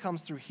 faith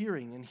comes through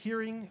hearing, and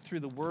hearing through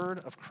the word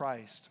of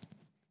Christ.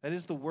 That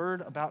is the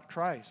word about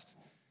Christ.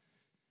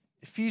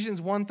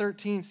 Ephesians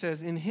 1:13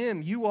 says, in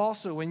him you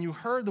also, when you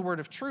heard the word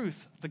of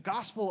truth, the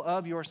gospel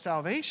of your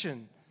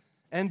salvation,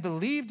 and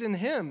believed in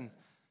him,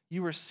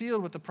 you were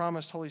sealed with the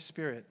promised Holy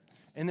Spirit.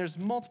 And there's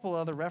multiple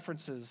other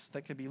references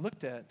that could be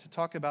looked at to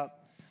talk about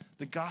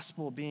the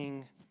gospel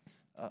being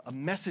a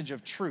message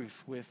of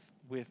truth with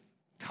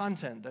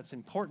content that's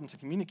important to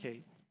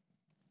communicate.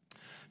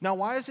 Now,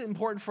 why is it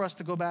important for us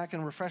to go back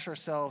and refresh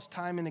ourselves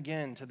time and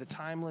again to the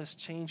timeless,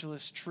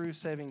 changeless, true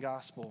saving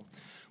gospel?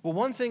 Well,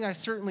 one thing I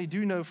certainly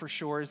do know for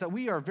sure is that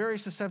we are very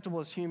susceptible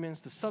as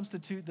humans to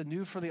substitute the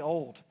new for the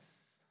old,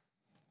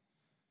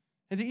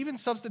 and to even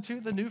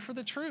substitute the new for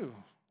the true,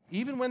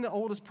 even when the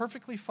old is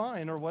perfectly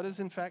fine or what is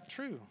in fact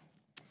true.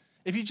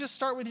 If you just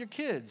start with your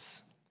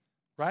kids,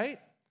 right?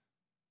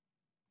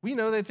 We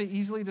know that they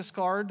easily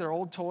discard their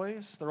old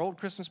toys, their old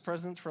Christmas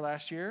presents for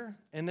last year,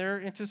 and they're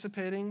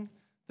anticipating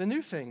the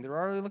new thing. They're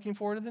already looking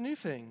forward to the new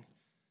thing.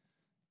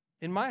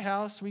 In my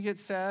house, we get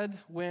sad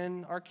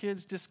when our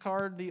kids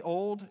discard the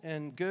old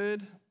and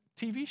good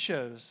TV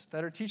shows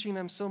that are teaching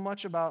them so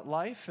much about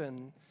life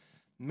and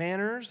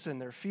manners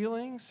and their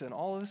feelings and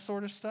all of this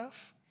sort of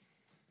stuff.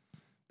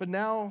 But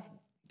now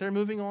they're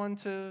moving on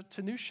to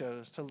new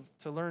shows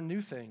to learn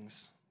new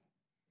things.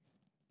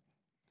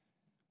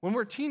 When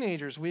we're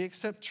teenagers, we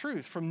accept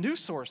truth from new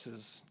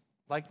sources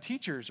like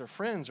teachers or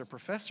friends or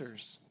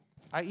professors,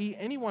 i.e.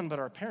 anyone but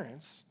our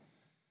parents.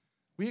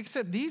 We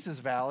accept these as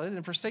valid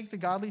and forsake the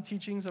godly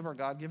teachings of our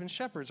God-given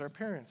shepherds, our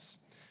parents.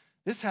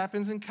 This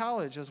happens in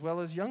college as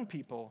well as young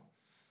people.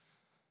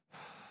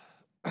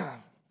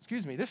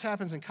 This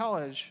happens in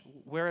college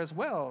where as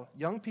well,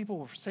 young people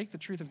will forsake the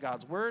truth of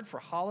God's word for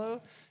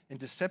hollow and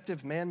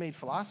deceptive man-made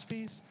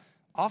philosophies,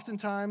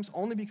 oftentimes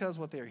only because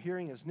what they're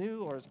hearing is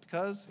new or is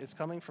because it's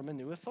coming from a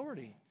new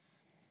authority.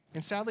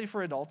 And sadly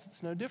for adults,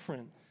 it's no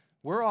different.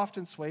 We're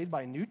often swayed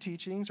by new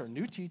teachings or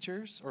new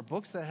teachers or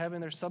books that have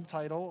in their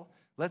subtitle,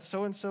 let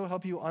so-and-so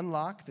help you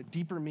unlock the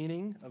deeper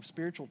meaning of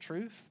spiritual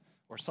truth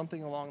or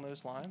something along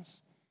those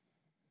lines.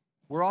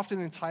 We're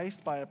often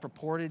enticed by a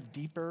purported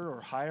deeper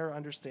or higher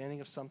understanding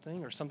of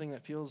something or something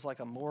that feels like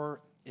a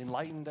more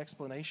enlightened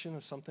explanation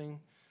of something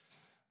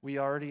we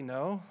already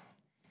know.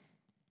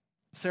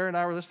 Sarah and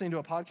I were listening to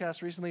a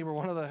podcast recently where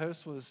one of the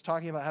hosts was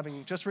talking about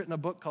having just written a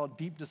book called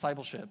Deep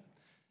Discipleship.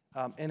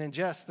 And in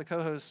jest, the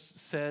co-host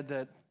said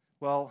that,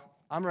 well,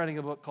 I'm writing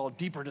a book called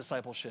Deeper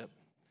Discipleship.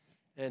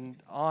 And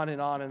on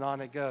and on and on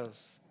it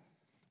goes.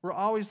 We're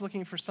always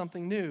looking for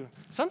something new.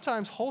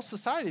 Sometimes whole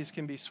societies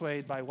can be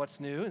swayed by what's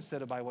new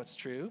instead of by what's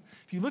true.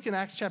 If you look in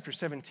Acts chapter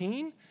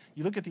 17,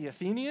 you look at the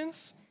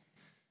Athenians,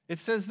 it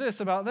says this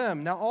about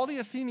them. Now all the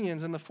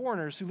Athenians and the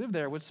foreigners who lived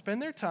there would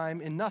spend their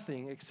time in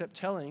nothing except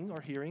telling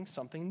or hearing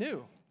something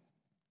new.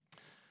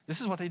 This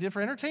is what they did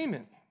for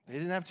entertainment. They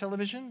didn't have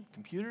television,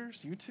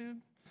 computers, YouTube.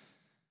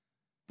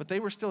 But they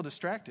were still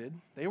distracted.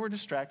 They were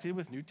distracted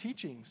with new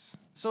teachings.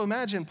 So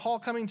imagine Paul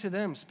coming to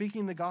them,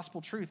 speaking the gospel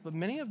truth, but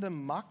many of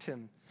them mocked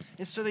him,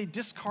 and so they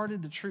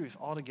discarded the truth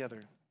altogether.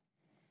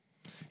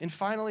 And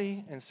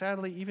finally, and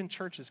sadly, even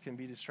churches can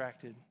be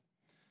distracted.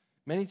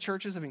 Many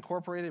churches have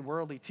incorporated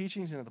worldly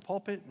teachings into the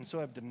pulpit, and so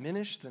have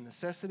diminished the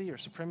necessity or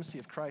supremacy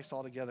of Christ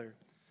altogether.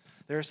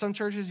 There are some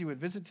churches you would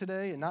visit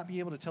today and not be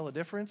able to tell the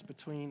difference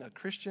between the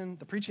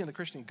preaching of the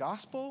Christian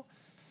gospel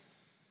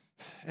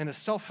and a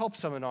self-help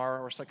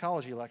seminar or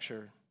psychology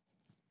lecture.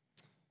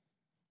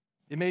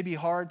 It may be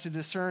hard to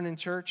discern in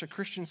church a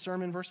Christian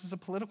sermon versus a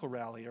political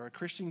rally or a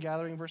Christian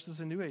gathering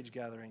versus a New Age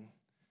gathering.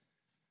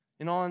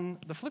 And on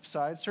the flip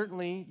side,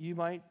 certainly you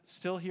might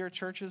still hear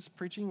churches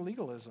preaching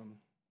legalism.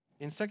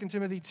 In 2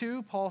 Timothy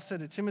 2, Paul said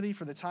to Timothy,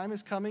 for the time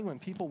is coming when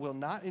people will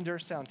not endure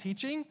sound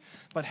teaching,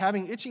 but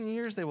having itching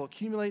ears, they will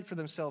accumulate for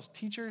themselves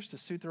teachers to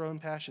suit their own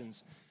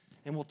passions,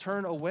 and will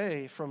turn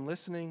away from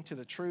listening to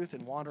the truth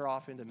and wander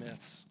off into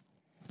myths.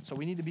 So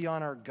we need to be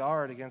on our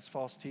guard against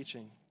false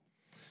teaching.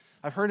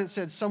 I've heard it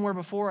said somewhere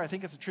before, I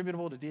think it's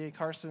attributable to D.A.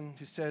 Carson,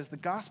 who says, the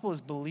gospel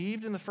is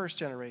believed in the first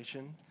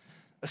generation,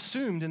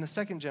 assumed in the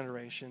second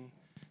generation,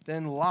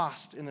 then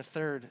lost in the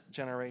third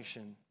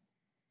generation.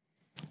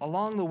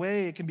 Along the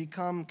way, it can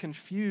become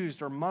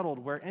confused or muddled,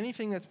 where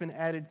anything that's been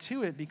added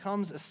to it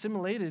becomes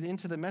assimilated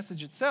into the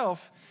message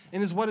itself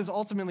and is what is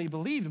ultimately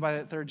believed by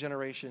that third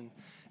generation.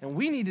 And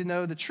we need to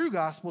know the true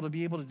gospel to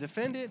be able to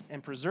defend it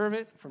and preserve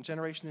it from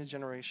generation to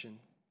generation.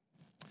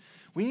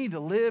 We need to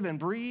live and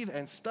breathe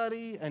and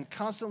study and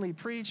constantly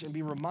preach and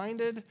be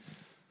reminded.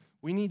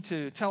 We need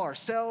to tell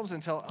ourselves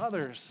and tell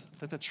others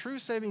that the true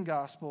saving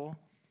gospel,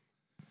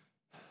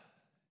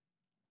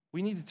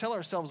 we need to tell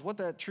ourselves what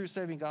that true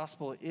saving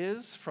gospel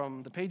is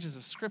from the pages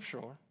of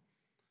Scripture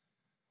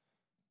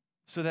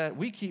so that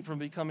we keep from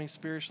becoming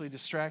spiritually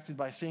distracted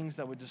by things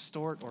that would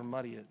distort or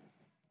muddy it.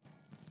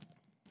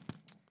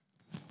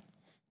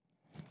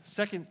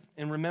 Second,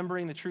 in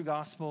remembering the true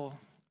gospel,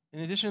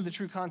 in addition to the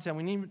true content,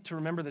 we need to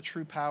remember the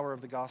true power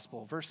of the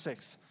gospel. Verse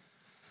 6,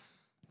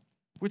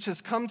 which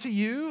has come to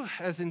you,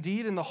 as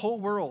indeed in the whole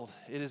world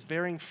it is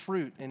bearing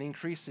fruit and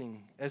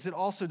increasing, as it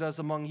also does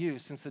among you,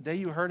 since the day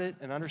you heard it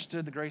and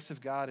understood the grace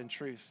of God in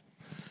truth.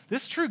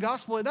 This true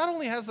gospel, it not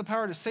only has the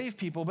power to save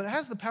people, but it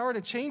has the power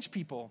to change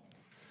people.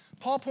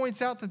 Paul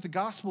points out that the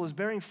gospel is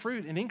bearing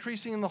fruit and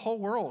increasing in the whole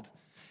world.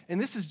 And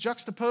this is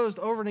juxtaposed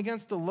over and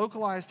against the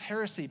localized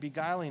heresy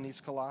beguiling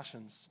these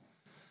Colossians.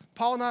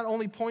 Paul not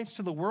only points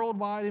to the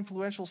worldwide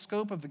influential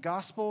scope of the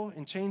gospel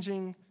in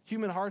changing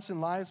human hearts and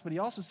lives, but he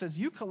also says,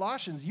 you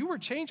Colossians, you were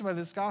changed by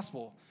this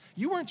gospel.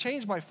 You weren't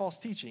changed by false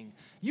teaching.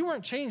 You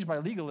weren't changed by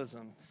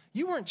legalism.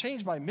 You weren't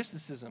changed by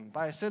mysticism,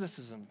 by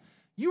asceticism.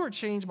 You were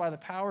changed by the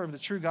power of the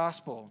true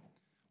gospel,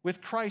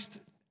 with Christ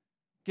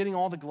getting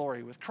all the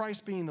glory, with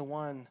Christ being the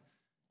one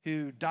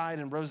who died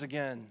and rose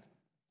again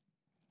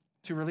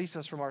to release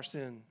us from our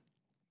sin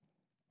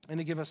and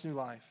to give us new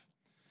life.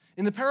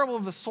 In the parable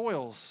of the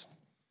soils,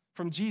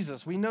 from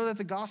Jesus, we know that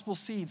the gospel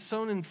seed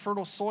sown in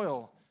fertile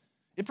soil,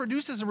 it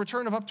produces a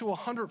return of up to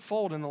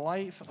 100-fold in the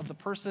life of the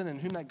person in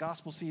whom that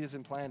gospel seed is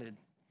implanted.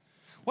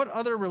 What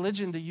other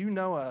religion do you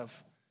know of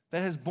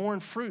that has borne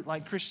fruit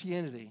like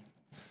Christianity?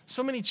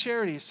 So many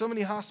charities, so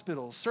many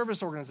hospitals,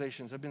 service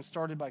organizations have been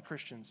started by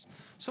Christians.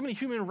 So many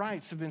human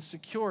rights have been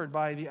secured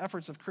by the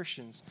efforts of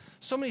Christians.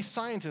 So many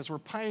scientists were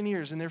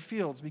pioneers in their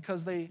fields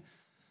because they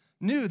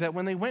knew that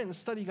when they went and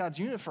studied God's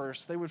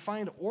universe, they would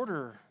find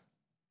order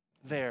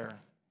there.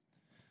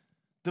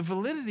 The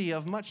validity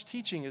of much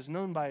teaching is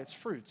known by its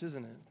fruits,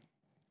 isn't it?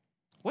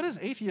 What is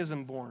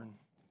atheism born?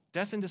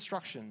 Death and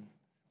destruction.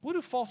 What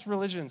do false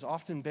religions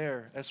often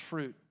bear as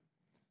fruit?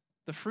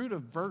 The fruit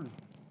of burden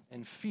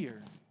and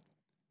fear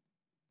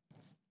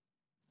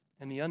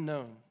and the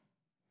unknown.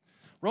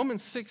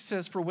 Romans 6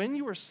 says, for when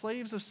you were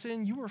slaves of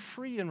sin, you were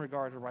free in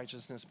regard to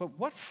righteousness. But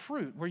what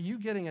fruit were you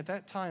getting at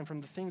that time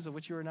from the things of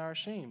which you are now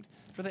ashamed?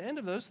 For the end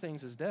of those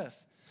things is death.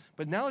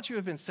 But now that you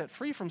have been set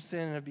free from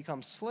sin and have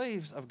become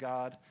slaves of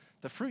God,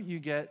 the fruit you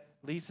get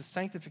leads to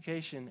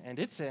sanctification and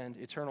its end,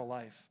 eternal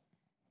life.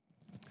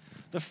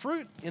 The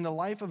fruit in the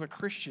life of a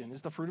Christian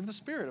is the fruit of the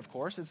Spirit, of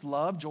course. It's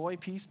love, joy,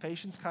 peace,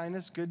 patience,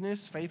 kindness,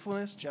 goodness,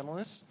 faithfulness,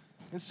 gentleness,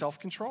 and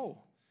self-control.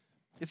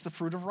 It's the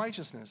fruit of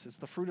righteousness. It's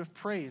the fruit of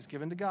praise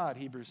given to God,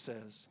 Hebrews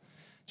says.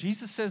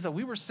 Jesus says that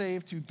we were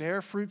saved to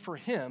bear fruit for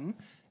him,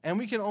 and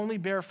we can only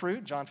bear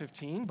fruit, John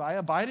 15, by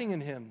abiding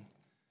in him.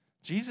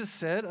 Jesus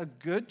said a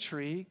good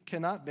tree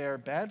cannot bear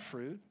bad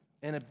fruit,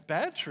 and a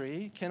bad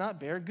tree cannot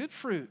bear good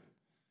fruit.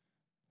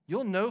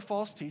 You'll know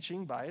false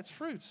teaching by its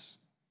fruits.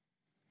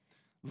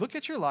 Look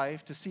at your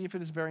life to see if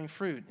it is bearing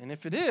fruit. And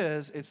if it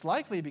is, it's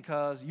likely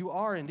because you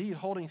are indeed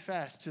holding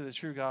fast to the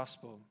true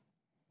gospel.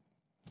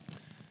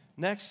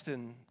 Next,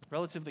 and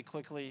relatively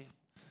quickly,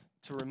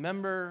 to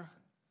remember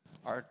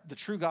the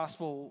true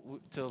gospel,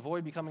 to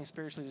avoid becoming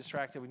spiritually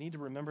distracted, we need to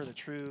remember the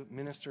true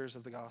ministers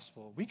of the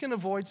gospel. We can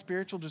avoid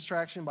spiritual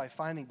distraction by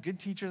finding good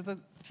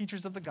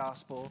teachers of the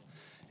gospel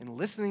and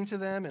listening to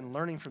them and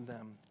learning from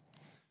them.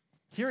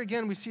 Here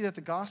again, we see that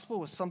the gospel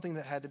was something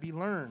that had to be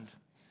learned.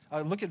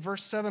 Look at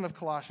verse 7 of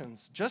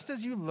Colossians. Just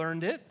as you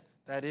learned it,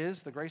 that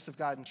is, the grace of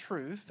God in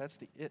truth, that's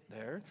the it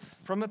there,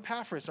 from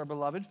Epaphras, our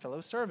beloved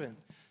fellow servant.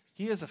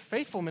 He is a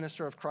faithful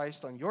minister of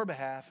Christ on your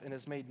behalf and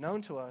has made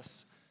known to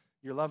us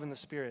your love in the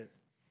Spirit.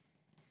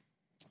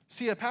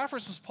 See,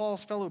 Epaphras was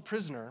Paul's fellow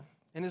prisoner,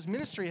 and his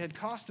ministry had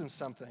cost him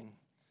something.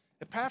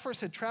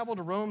 Epaphras had traveled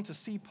to Rome to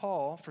see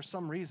Paul for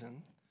some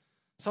reason.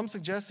 Some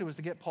suggest it was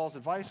to get Paul's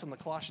advice on the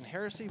Colossian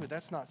heresy, but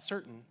that's not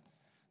certain.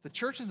 The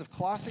churches of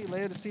Colossae,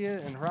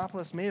 Laodicea, and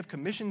Hierapolis may have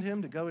commissioned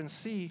him to go and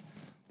see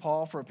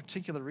Paul for a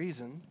particular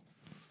reason.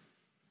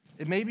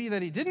 It may be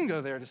that he didn't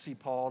go there to see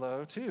Paul,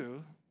 though,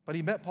 too, but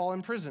he met Paul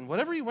in prison.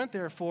 Whatever he went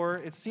there for,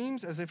 it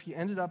seems as if he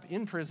ended up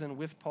in prison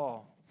with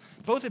Paul.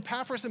 Both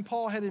Epaphras and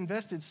Paul had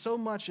invested so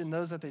much in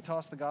those that they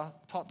taught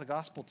the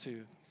gospel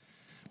to.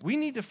 We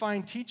need to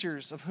find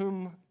teachers of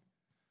whom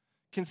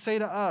can say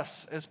to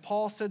us, as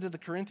Paul said to the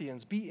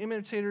Corinthians, be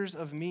imitators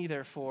of me,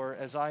 therefore,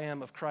 as I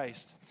am of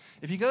Christ.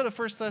 If you go to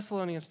 1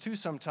 Thessalonians 2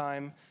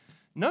 sometime,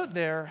 note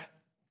there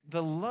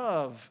the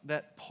love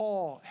that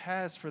Paul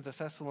has for the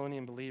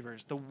Thessalonian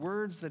believers, the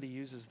words that he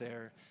uses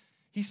there.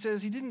 He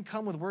says he didn't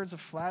come with words of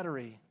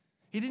flattery.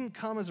 He didn't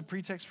come as a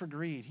pretext for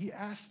greed. He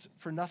asked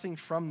for nothing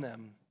from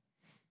them.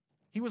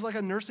 He was like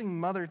a nursing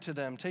mother to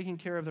them, taking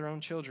care of their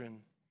own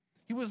children.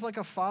 He was like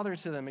a father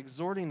to them,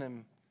 exhorting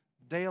them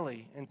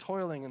daily and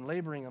toiling and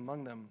laboring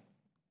among them.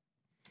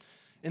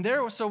 And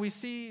there we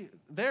see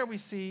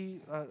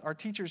our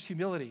teacher's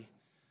humility.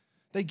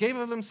 They gave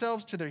of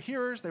themselves to their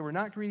hearers. They were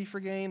not greedy for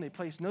gain. They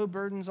placed no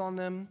burdens on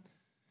them.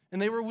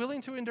 And they were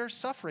willing to endure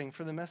suffering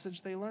for the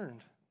message they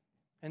learned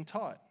and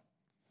taught.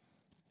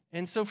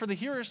 And so for the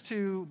hearers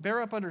to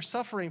bear up under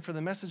suffering for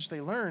the message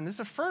they learned, this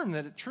affirmed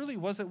that it truly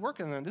was at work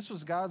in them. This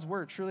was God's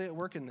word truly at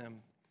work in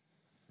them.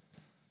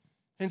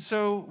 And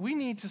so we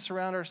need to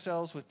surround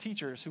ourselves with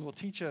teachers who will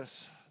teach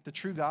us the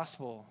true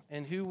gospel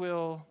and who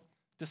will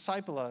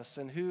disciple us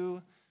and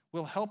who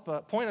will help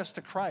point us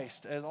to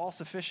Christ as all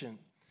sufficient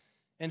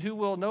and who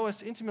will know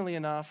us intimately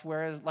enough,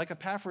 whereas like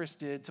Epaphras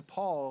did to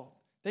Paul,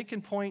 they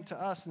can point to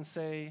us and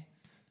say,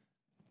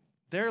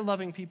 they're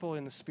loving people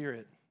in the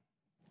Spirit.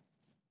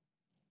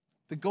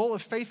 The goal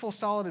of faithful,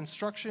 solid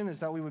instruction is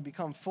that we would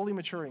become fully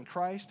mature in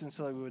Christ and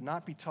so that we would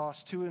not be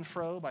tossed to and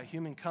fro by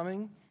human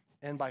coming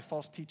and by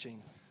false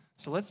teaching.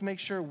 So let's make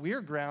sure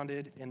we're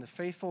grounded in the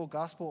faithful,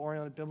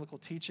 gospel-oriented biblical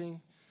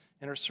teaching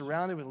and are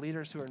surrounded with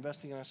leaders who are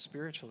investing in us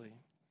spiritually.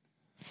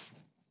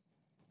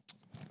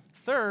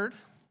 Third,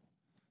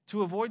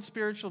 to avoid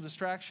spiritual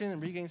distraction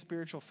and regain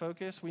spiritual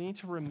focus, we need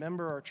to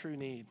remember our true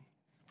need.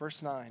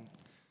 Verse 9.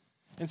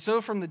 And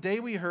so from the day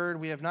we heard,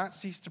 we have not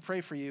ceased to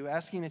pray for you,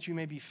 asking that you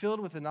may be filled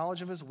with the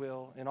knowledge of his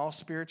will and all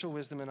spiritual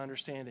wisdom and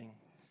understanding.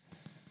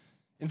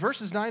 In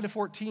verses 9 to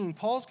 14,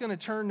 Paul's going to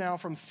turn now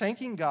from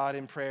thanking God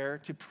in prayer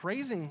to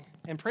praising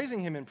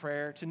him in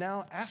prayer to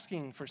now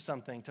asking for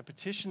something, to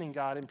petitioning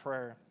God in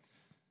prayer.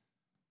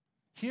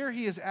 Here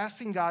he is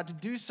asking God to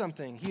do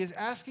something. He is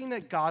asking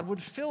that God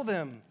would fill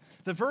them.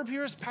 The verb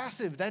here is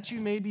passive, that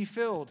you may be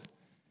filled.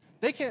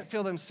 They can't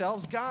fill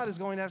themselves. God is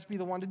going to have to be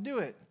the one to do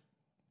it.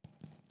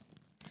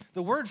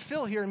 The word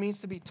fill here means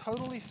to be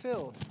totally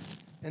filled.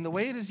 And the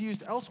way it is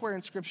used elsewhere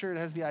in Scripture, it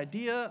has the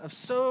idea of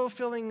so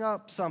filling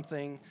up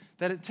something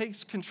that it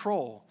takes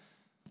control,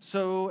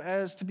 so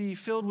as to be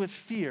filled with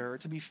fear,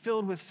 to be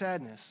filled with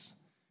sadness.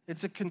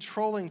 It's a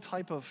controlling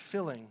type of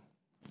filling.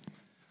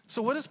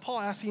 So what is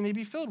Paul asking to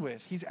be filled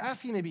with? He's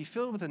asking to be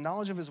filled with the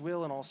knowledge of his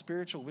will and all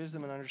spiritual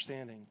wisdom and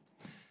understanding.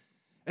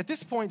 At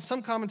this point,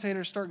 some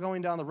commentators start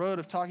going down the road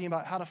of talking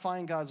about how to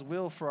find God's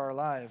will for our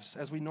lives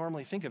as we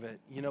normally think of it.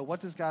 You know,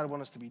 what does God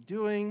want us to be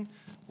doing?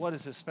 What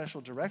is his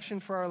special direction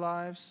for our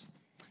lives?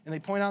 And they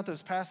point out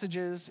those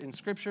passages in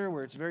Scripture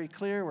where it's very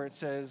clear, where it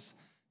says,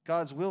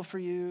 God's will for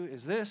you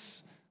is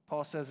this.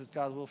 Paul says it's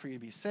God's will for you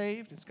to be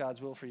saved. It's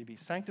God's will for you to be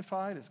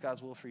sanctified. It's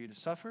God's will for you to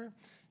suffer.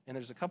 And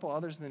there's a couple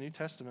others in the New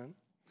Testament.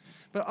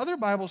 But other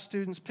Bible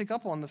students pick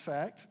up on the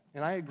fact,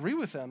 and I agree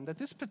with them, that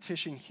this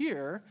petition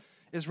here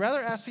is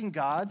rather asking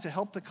God to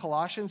help the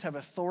Colossians have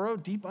a thorough,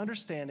 deep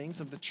understandings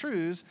of the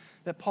truths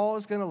that Paul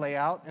is going to lay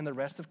out in the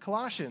rest of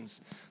Colossians.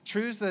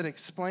 Truths that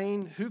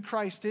explain who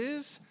Christ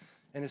is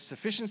and his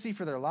sufficiency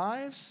for their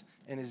lives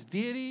and his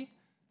deity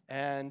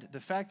and the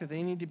fact that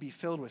they need to be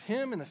filled with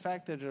him and the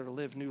fact that they're to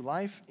live new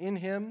life in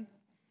him.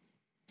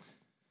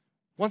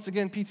 Once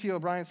again, P.T.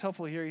 O'Brien's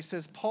helpful here. He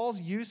says,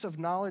 Paul's use of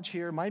knowledge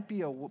here might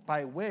be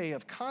by way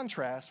of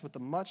contrast with the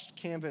much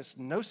canvassed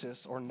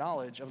gnosis or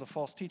knowledge of the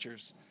false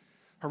teachers.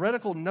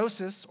 Heretical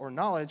gnosis, or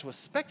knowledge, was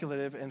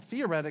speculative and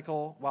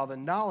theoretical, while the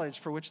knowledge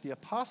for which the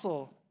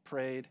apostle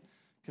prayed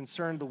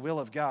concerned the will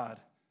of God.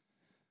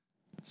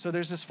 So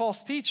there's this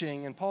false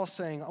teaching, and Paul's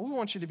saying, we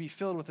want you to be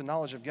filled with the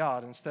knowledge of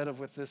God instead of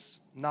with this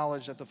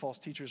knowledge that the false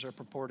teachers are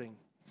purporting.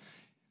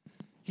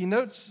 He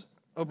notes,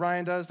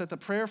 O'Brien does, that the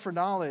prayer for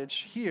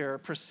knowledge here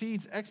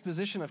precedes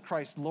exposition of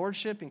Christ's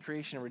lordship in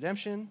creation and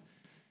redemption,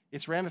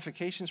 its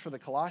ramifications for the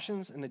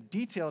Colossians, and the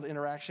detailed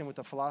interaction with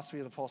the philosophy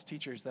of the false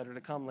teachers that are to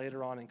come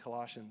later on in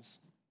Colossians.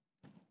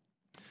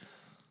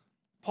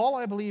 Paul,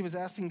 I believe, is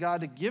asking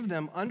God to give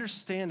them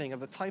understanding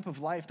of the type of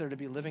life they're to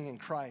be living in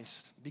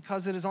Christ,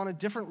 because it is on a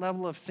different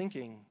level of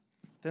thinking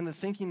than the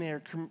thinking they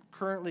are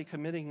currently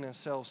committing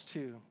themselves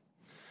to.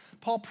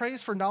 Paul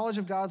prays for knowledge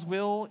of God's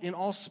will in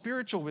all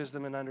spiritual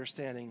wisdom and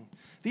understanding.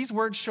 These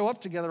words show up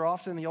together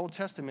often in the Old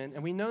Testament,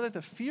 and we know that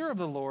the fear of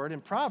the Lord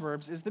in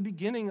Proverbs is the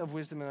beginning of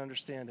wisdom and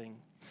understanding.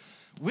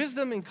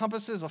 Wisdom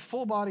encompasses a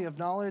full body of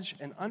knowledge,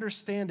 and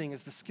understanding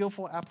is the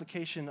skillful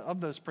application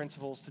of those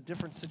principles to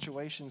different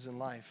situations in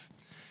life.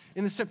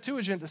 In the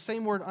Septuagint, the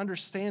same word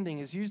understanding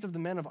is used of the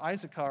men of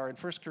Issachar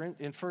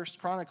in 1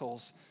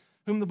 Chronicles,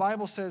 whom the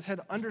Bible says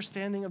had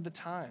understanding of the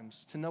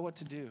times to know what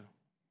to do.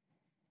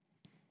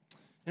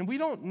 And we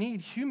don't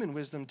need human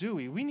wisdom, do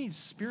we? We need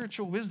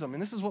spiritual wisdom,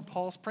 and this is what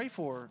Paul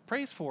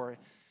prays for.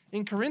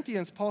 In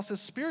Corinthians, Paul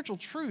says spiritual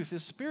truth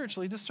is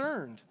spiritually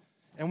discerned,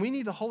 and we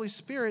need the Holy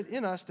Spirit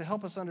in us to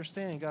help us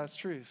understand God's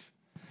truth.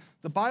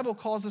 The Bible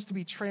calls us to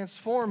be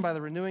transformed by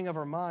the renewing of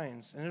our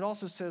minds, and it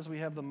also says we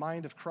have the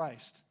mind of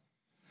Christ.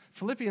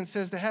 Philippians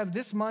says to have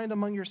this mind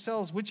among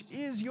yourselves, which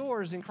is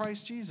yours in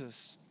Christ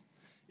Jesus.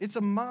 It's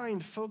a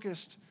mind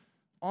focused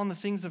on the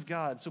things of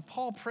God. So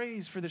Paul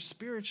prays for their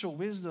spiritual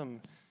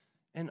wisdom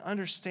and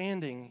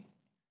understanding,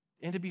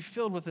 and to be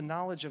filled with the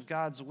knowledge of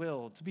God's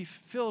will, to be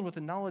filled with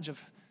the knowledge of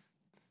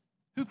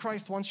who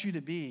Christ wants you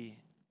to be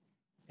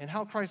and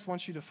how Christ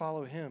wants you to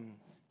follow him,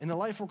 and the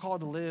life we're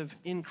called to live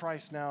in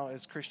Christ now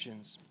as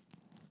Christians.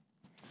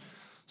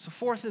 So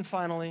fourth and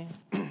finally,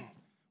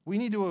 we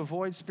need to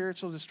avoid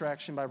spiritual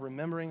distraction by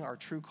remembering our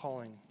true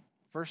calling.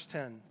 Verse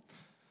 10,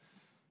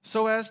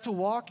 so as to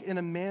walk in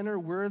a manner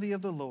worthy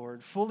of the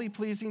Lord, fully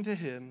pleasing to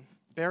him,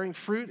 bearing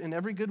fruit in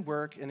every good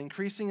work and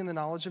increasing in the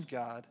knowledge of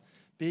God,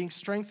 being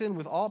strengthened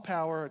with all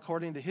power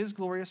according to his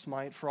glorious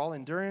might for all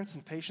endurance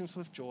and patience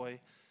with joy,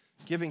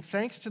 giving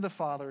thanks to the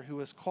Father who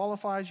has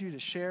qualified you to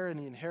share in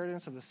the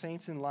inheritance of the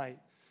saints in light.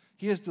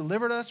 He has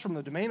delivered us from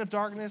the domain of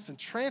darkness and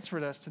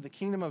transferred us to the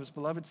kingdom of his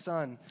beloved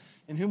Son,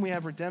 in whom we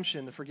have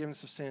redemption, the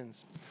forgiveness of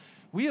sins.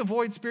 We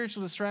avoid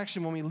spiritual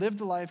distraction when we live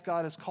the life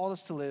God has called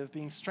us to live,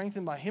 being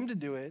strengthened by him to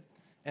do it,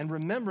 and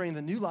remembering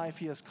the new life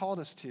he has called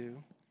us to.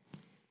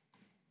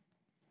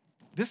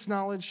 This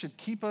knowledge should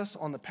keep us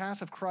on the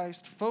path of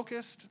Christ,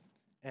 focused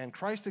and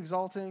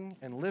Christ-exalting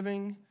and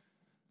living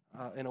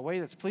in a way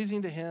that's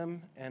pleasing to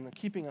him and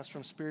keeping us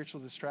from spiritual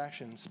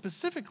distraction.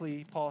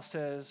 Specifically, Paul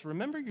says,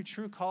 remember your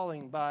true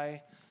calling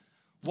by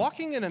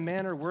walking in a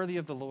manner worthy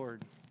of the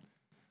Lord.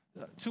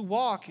 To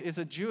walk is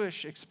a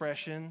Jewish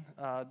expression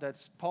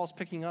that's Paul's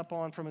picking up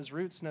on from his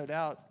roots, no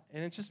doubt,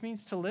 and it just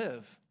means to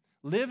live.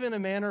 Live in a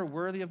manner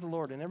worthy of the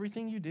Lord in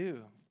everything you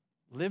do.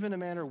 Live in a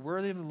manner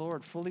worthy of the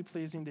Lord, fully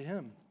pleasing to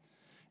him.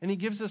 And he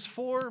gives us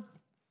four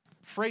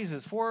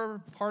phrases,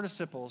 four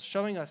participles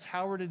showing us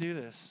how we're to do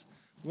this.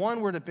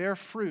 One, we're to bear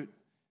fruit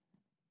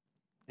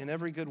in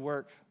every good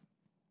work.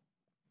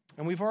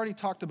 And we've already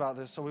talked about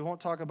this, so we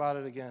won't talk about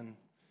it again.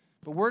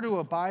 But we're to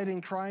abide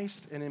in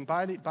Christ, and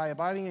by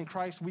abiding in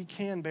Christ, we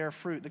can bear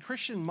fruit. The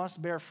Christian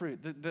must bear fruit.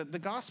 The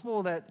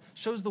gospel that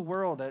shows the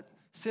world that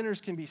sinners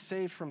can be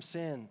saved from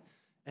sin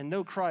and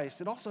know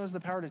Christ, it also has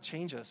the power to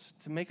change us,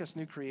 to make us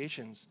new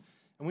creations.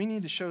 And we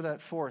need to show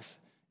that forth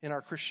in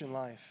our Christian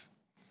life.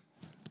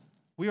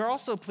 We are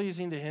also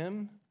pleasing to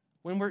him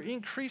when we're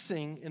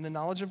increasing in the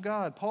knowledge of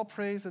God. Paul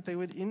prays that they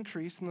would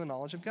increase in the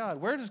knowledge of God.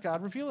 Where does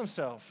God reveal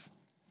himself,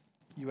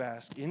 you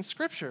ask? In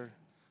Scripture.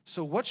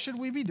 So what should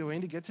we be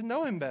doing to get to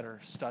know him better?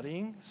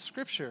 Studying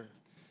Scripture.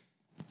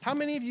 How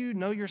many of you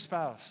know your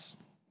spouse?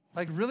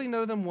 Like really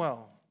know them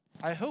well?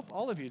 I hope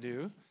all of you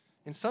do,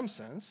 in some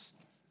sense.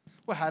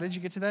 Well, how did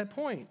you get to that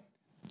point?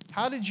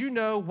 How did you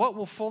know what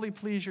will fully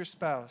please your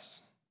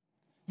spouse?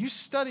 You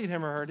studied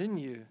him or her, didn't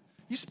you?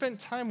 You spent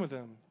time with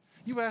them.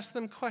 You asked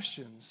them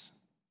questions.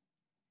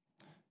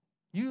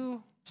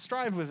 You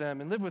strived with them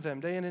and lived with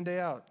them day in and day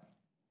out.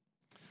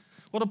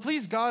 Well, to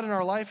please God in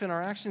our life and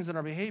our actions and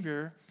our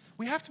behavior,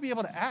 we have to be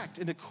able to act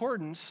in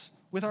accordance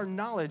with our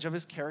knowledge of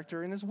his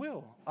character and his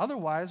will.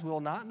 Otherwise,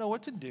 we'll not know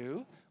what to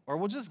do, or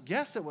we'll just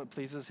guess at what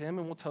pleases him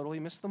and we'll totally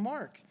miss the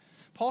mark.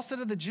 Paul said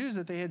of the Jews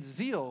that they had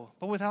zeal,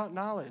 but without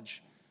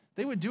knowledge.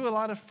 They would do a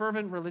lot of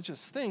fervent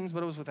religious things,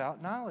 but it was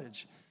without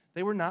knowledge.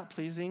 They were not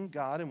pleasing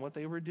God in what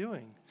they were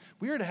doing.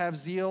 We are to have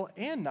zeal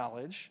and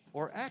knowledge,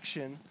 or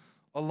action,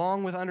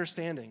 along with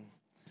understanding.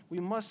 We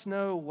must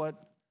know what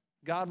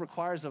God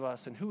requires of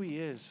us and who he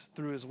is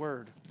through his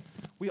word.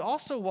 We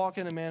also walk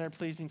in a manner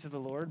pleasing to the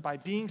Lord by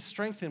being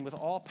strengthened with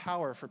all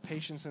power for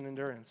patience and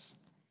endurance.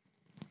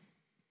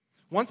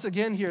 Once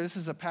again here, this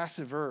is a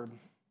passive verb.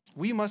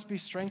 We must be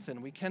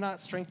strengthened. We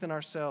cannot strengthen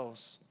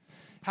ourselves.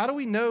 How do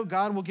we know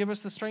God will give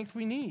us the strength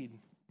we need?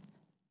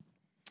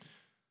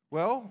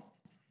 Well,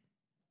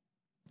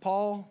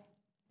 Paul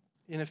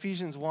in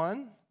Ephesians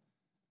 1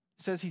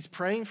 says he's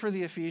praying for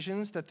the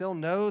Ephesians that they'll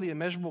know the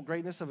immeasurable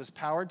greatness of his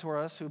power toward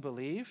us who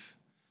believe.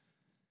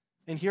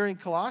 And here in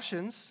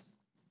Colossians,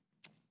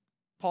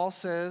 Paul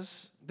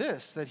says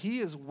this, that he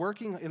is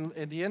working,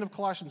 at the end of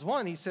Colossians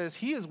 1, he says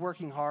he is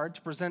working hard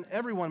to present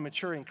everyone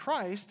mature in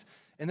Christ,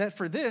 and that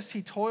for this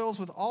he toils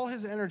with all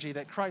his energy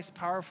that Christ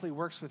powerfully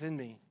works within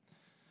me.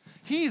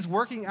 He's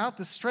working out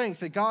the strength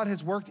that God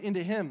has worked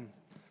into him.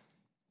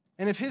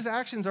 And if his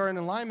actions are in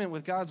alignment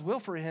with God's will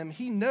for him,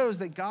 he knows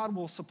that God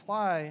will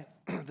supply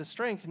the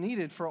strength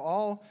needed for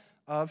all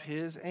of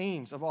his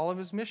aims, of all of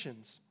his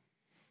missions.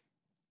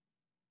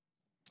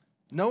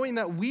 Knowing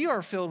that we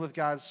are filled with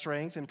God's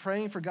strength and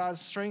praying for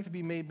God's strength to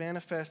be made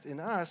manifest in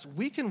us,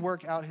 we can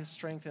work out his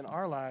strength in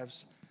our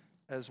lives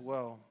as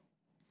well.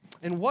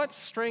 And what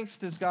strength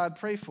does God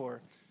pray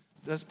for?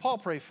 Does Paul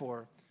pray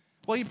for?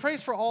 Well, he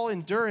prays for all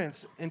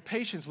endurance and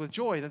patience with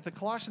joy, that the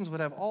Colossians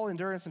would have all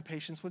endurance and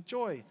patience with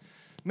joy.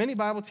 Many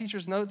Bible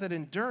teachers note that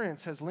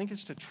endurance has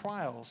linkage to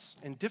trials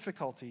and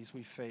difficulties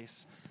we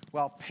face,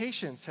 while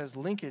patience has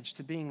linkage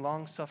to being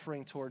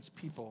long-suffering towards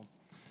people.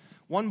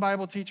 One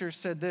Bible teacher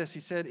said this. He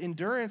said,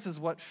 endurance is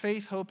what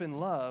faith, hope, and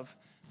love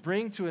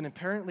bring to an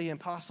apparently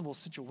impossible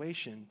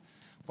situation,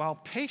 while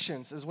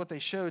patience is what they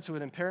show to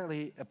an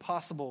apparently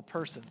impossible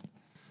person.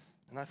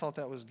 And I thought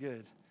that was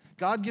good.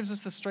 God gives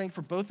us the strength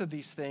for both of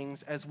these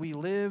things as we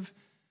live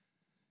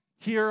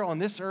here on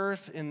this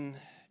earth in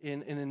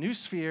a new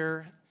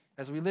sphere,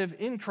 As we live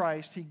in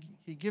Christ,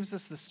 he gives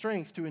us the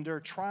strength to endure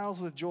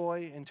trials with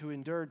joy and to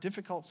endure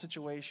difficult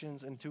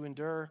situations and to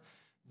endure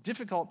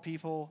difficult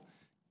people,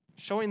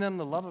 showing them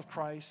the love of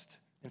Christ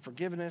and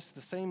forgiveness,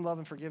 the same love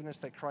and forgiveness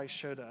that Christ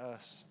showed to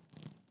us.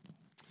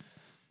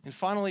 And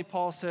finally,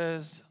 Paul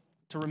says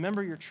to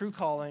remember your true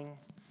calling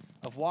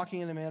of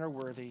walking in a manner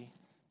worthy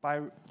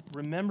by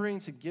remembering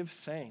to give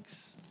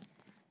thanks.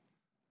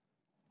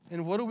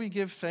 And what do we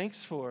give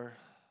thanks for?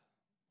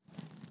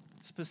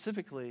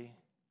 Specifically,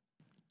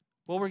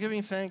 well, we're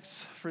giving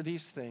thanks for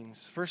these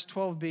things. Verse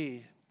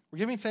 12b, we're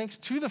giving thanks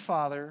to the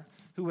Father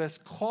who has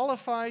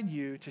qualified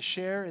you to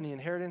share in the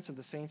inheritance of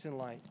the saints in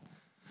light.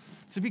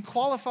 To be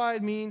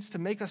qualified means to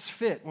make us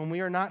fit when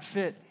we are not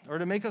fit, or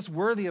to make us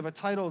worthy of a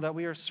title that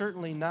we are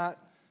certainly not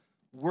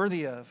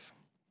worthy of.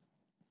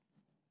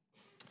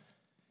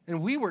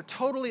 And we were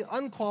totally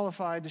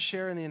unqualified to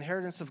share in the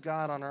inheritance of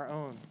God on our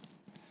own.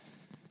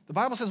 The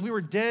Bible says we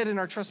were dead in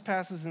our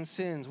trespasses and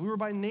sins. We were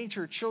by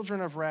nature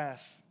children of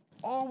wrath.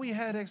 All we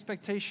had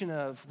expectation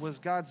of was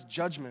God's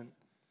judgment,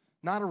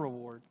 not a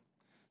reward.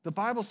 The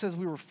Bible says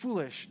we were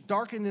foolish,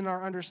 darkened in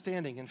our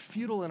understanding, and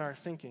futile in our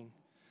thinking.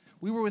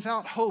 We were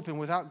without hope and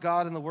without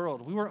God in the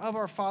world. We were of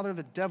our father,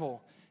 the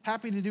devil,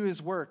 happy to do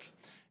his work.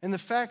 And the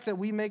fact that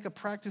we make a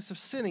practice of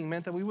sinning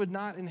meant that we would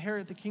not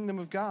inherit the kingdom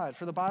of God.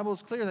 For the Bible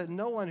is clear that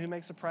no one who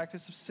makes a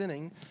practice of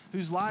sinning,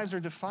 whose lives are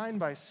defined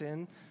by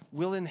sin,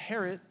 will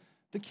inherit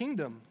the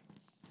kingdom.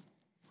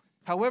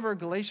 However,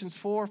 Galatians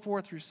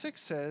 4:4-6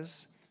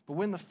 says, but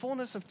when the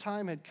fullness of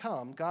time had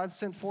come, God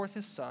sent forth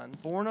his Son,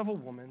 born of a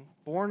woman,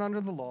 born under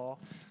the law,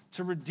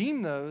 to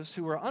redeem those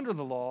who were under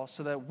the law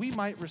so that we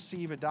might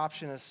receive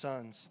adoption as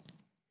sons.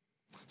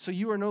 So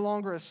you are no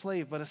longer a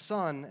slave, but a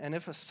son, and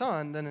if a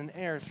son, then an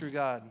heir through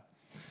God.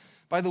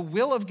 By the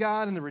will of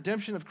God and the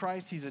redemption of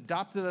Christ, he's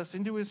adopted us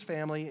into his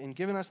family and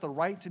given us the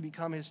right to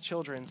become his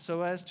children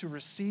so as to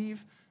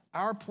receive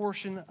our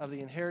portion of the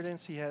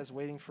inheritance he has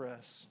waiting for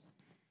us.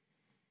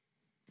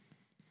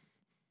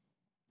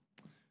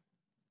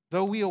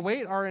 Though we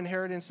await our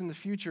inheritance in the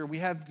future, we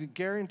have the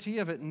guarantee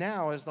of it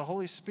now as the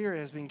Holy Spirit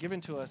has been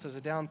given to us as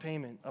a down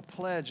payment, a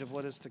pledge of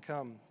what is to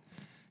come.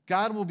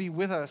 God will be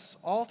with us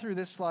all through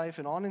this life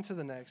and on into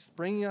the next,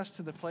 bringing us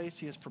to the place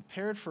he has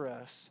prepared for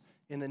us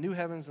in the new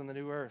heavens and the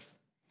new earth.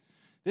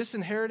 This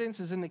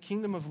inheritance is in the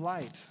kingdom of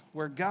light,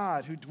 where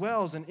God, who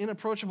dwells in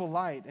inapproachable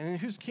light, and in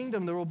whose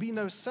kingdom there will be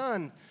no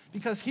sun,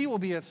 because he will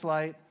be its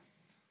light.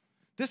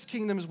 This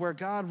kingdom is where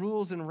God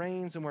rules and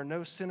reigns and where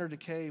no sin or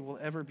decay will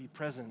ever be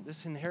present.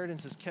 This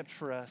inheritance is kept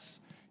for us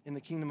in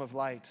the kingdom of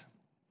light.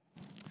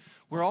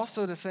 We're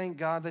also to thank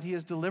God that he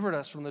has delivered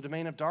us from the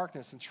domain of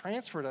darkness and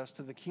transferred us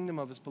to the kingdom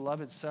of his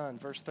beloved Son.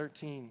 Verse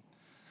 13.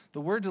 The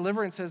word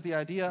deliverance has the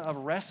idea of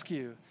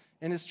rescue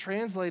and is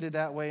translated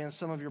that way in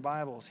some of your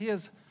Bibles. He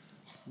has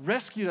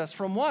rescued us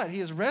from what? He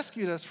has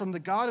rescued us from the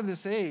God of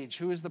this age,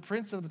 who is the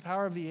prince of the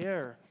power of the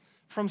air,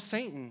 from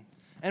Satan,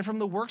 and from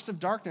the works of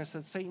darkness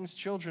that Satan's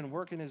children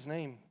work in his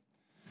name.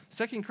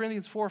 2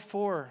 Corinthians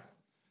 4:4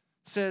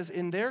 says,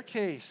 in their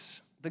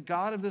case, the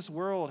God of this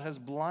world has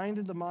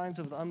blinded the minds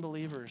of the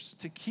unbelievers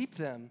to keep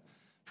them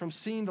from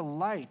seeing the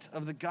light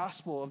of the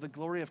gospel of the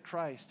glory of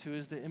Christ, who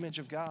is the image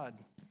of God.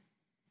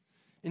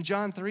 In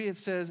John 3, it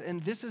says,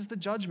 and this is the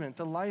judgment.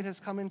 The light has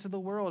come into the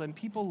world, and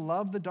people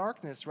love the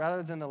darkness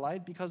rather than the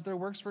light because their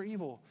works were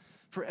evil.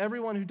 For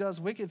everyone who does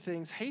wicked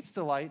things hates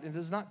the light and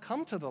does not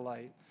come to the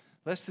light,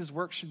 lest his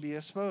work should be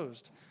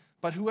exposed.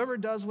 But whoever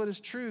does what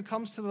is true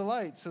comes to the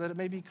light, so that it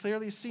may be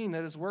clearly seen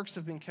that his works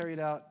have been carried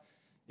out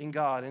in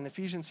God. In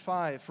Ephesians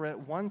 5, for at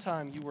one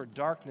time you were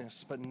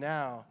darkness, but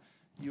now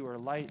you are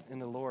light in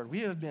the Lord.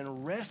 We have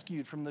been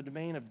rescued from the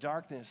domain of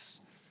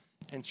darkness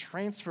and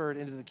transferred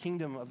into the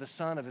kingdom of the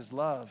Son of his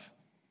love.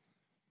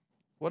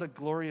 What a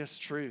glorious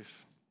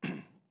truth.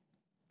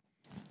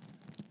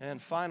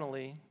 And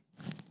finally,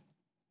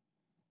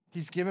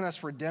 he's given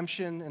us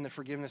redemption and the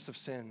forgiveness of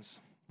sins.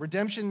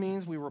 Redemption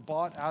means we were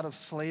bought out of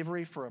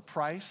slavery for a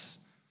price.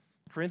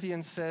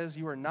 Corinthians says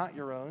you are not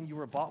your own, you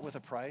were bought with a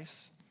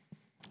price.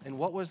 And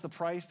what was the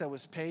price that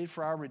was paid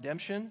for our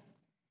redemption?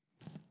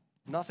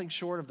 Nothing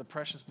short of the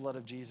precious blood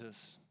of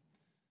Jesus.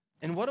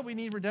 And what do we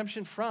need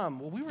redemption from?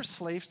 Well, we were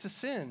slaves to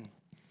sin.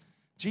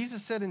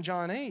 Jesus said in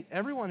John 8,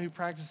 everyone who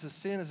practices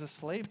sin is a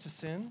slave to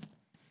sin.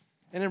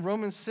 And in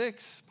Romans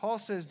 6, Paul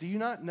says, do you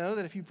not know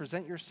that if you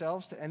present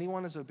yourselves to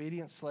anyone as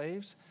obedient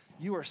slaves,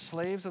 you are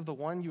slaves of the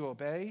one you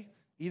obey,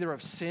 either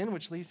of sin,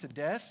 which leads to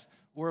death,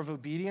 or of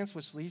obedience,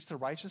 which leads to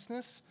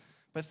righteousness?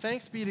 But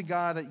thanks be to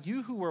God that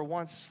you who were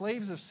once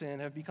slaves of sin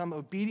have become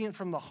obedient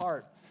from the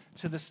heart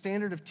to the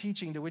standard of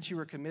teaching to which you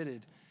were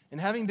committed, and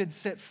having been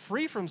set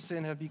free from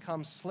sin have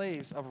become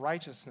slaves of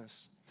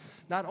righteousness.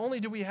 Not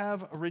only do we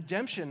have a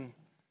redemption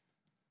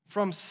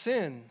from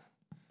sin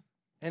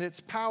and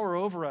its power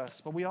over us,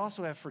 but we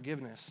also have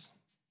forgiveness.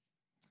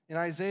 In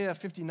Isaiah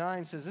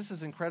 59 says this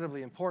is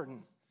incredibly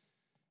important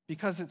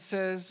because it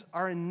says,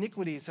 our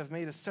iniquities have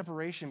made a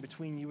separation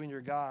between you and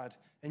your God,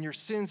 and your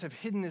sins have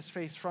hidden his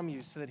face from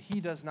you so that he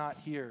does not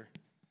hear.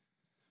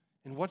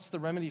 And what's the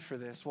remedy for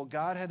this? Well,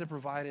 God had to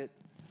provide it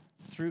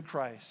through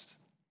Christ.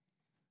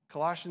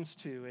 Colossians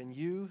 2, and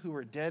you who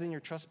were dead in your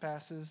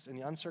trespasses and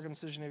the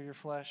uncircumcision of your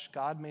flesh,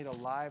 God made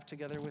alive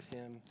together with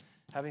him,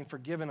 having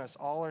forgiven us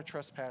all our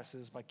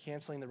trespasses by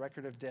canceling the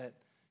record of debt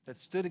that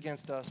stood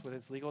against us with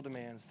its legal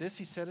demands. This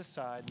he set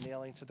aside,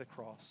 nailing to the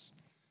cross.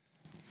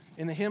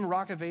 In the hymn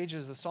Rock of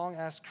Ages, the song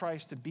asks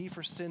Christ to be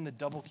for sin the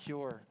double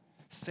cure.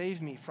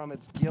 Save me from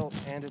its guilt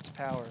and its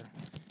power.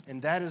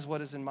 And that is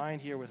what is in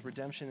mind here with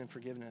redemption and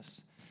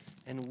forgiveness.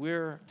 And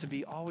we're to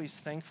be always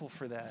thankful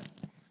for that,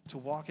 to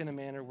walk in a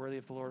manner worthy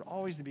of the Lord,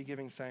 always to be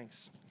giving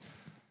thanks.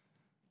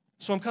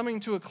 So I'm coming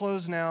to a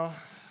close now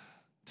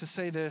to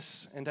say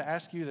this and to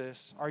ask you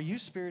this. Are you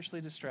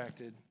spiritually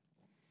distracted?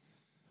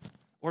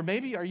 Or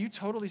maybe are you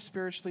totally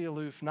spiritually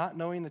aloof, not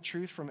knowing the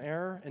truth from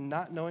error and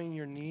not knowing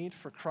your need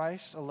for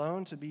Christ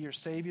alone to be your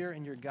Savior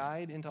and your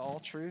guide into all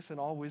truth and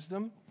all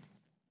wisdom?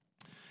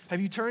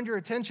 Have you turned your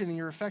attention and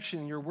your affection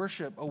and your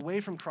worship away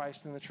from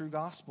Christ and the true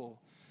gospel?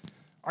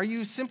 Are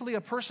you simply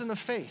a person of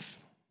faith,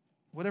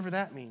 whatever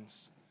that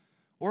means?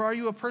 Or are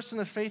you a person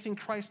of faith in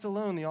Christ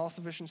alone, the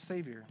all-sufficient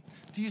Savior?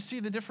 Do you see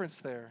the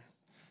difference there?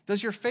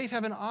 Does your faith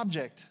have an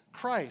object,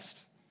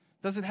 Christ?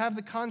 Does it have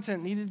the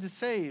content needed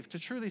to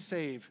truly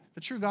save,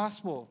 the true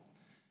gospel?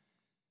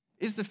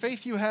 Is the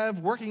faith you have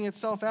working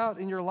itself out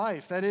in your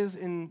life, that is,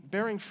 in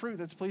bearing fruit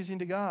that's pleasing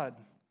to God?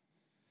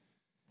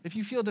 If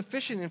you feel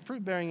deficient in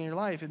fruit bearing in your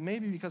life, it may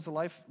be because the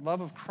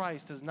love of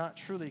Christ has not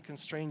truly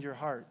constrained your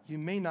heart. You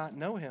may not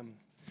know him.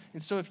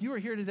 And so if you are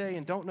here today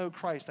and don't know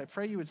Christ, I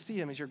pray you would see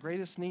him as your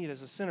greatest need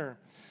as a sinner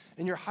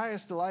and your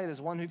highest delight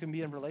as one who can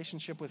be in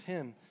relationship with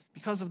him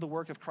because of the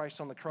work of Christ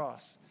on the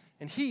cross.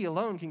 And he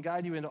alone can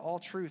guide you into all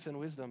truth and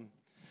wisdom.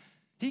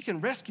 He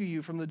can rescue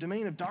you from the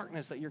domain of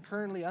darkness that you're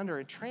currently under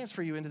and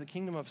transfer you into the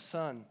kingdom of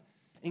Son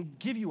and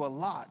give you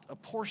a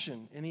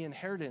portion in the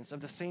inheritance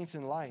of the saints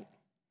in light.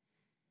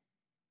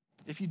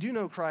 If you do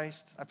know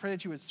Christ, I pray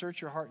that you would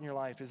search your heart and your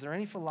life. Is there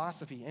any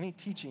philosophy, any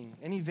teaching,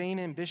 any vain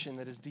ambition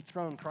that has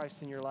dethroned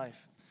Christ in your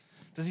life?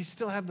 Does he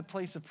still have the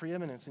place of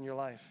preeminence in your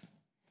life?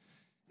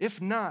 If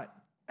not,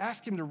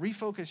 ask him to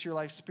refocus your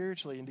life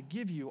spiritually and to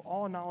give you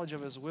all knowledge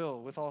of his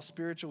will with all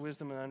spiritual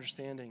wisdom and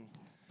understanding.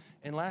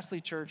 And lastly,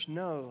 church,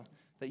 know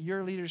that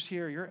your leaders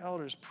here, your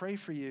elders, pray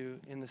for you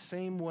in the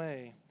same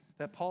way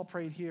that Paul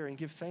prayed here and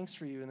give thanks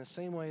for you in the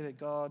same way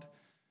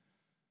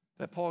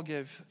that Paul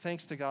gave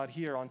thanks to God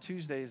here on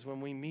Tuesdays when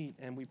we meet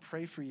and we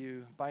pray for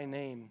you by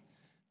name.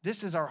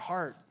 This is our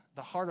heart,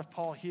 the heart of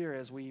Paul here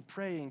as we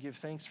pray and give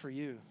thanks for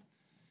you.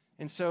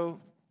 And so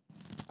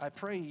I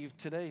pray you've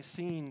today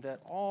seen that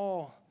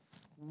all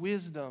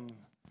wisdom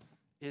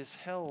is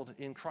held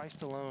in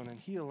Christ alone, and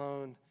he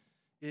alone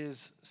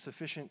is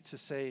sufficient to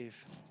save,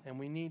 and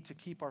we need to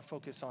keep our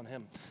focus on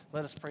him.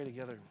 Let us pray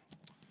together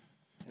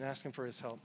and ask him for his help.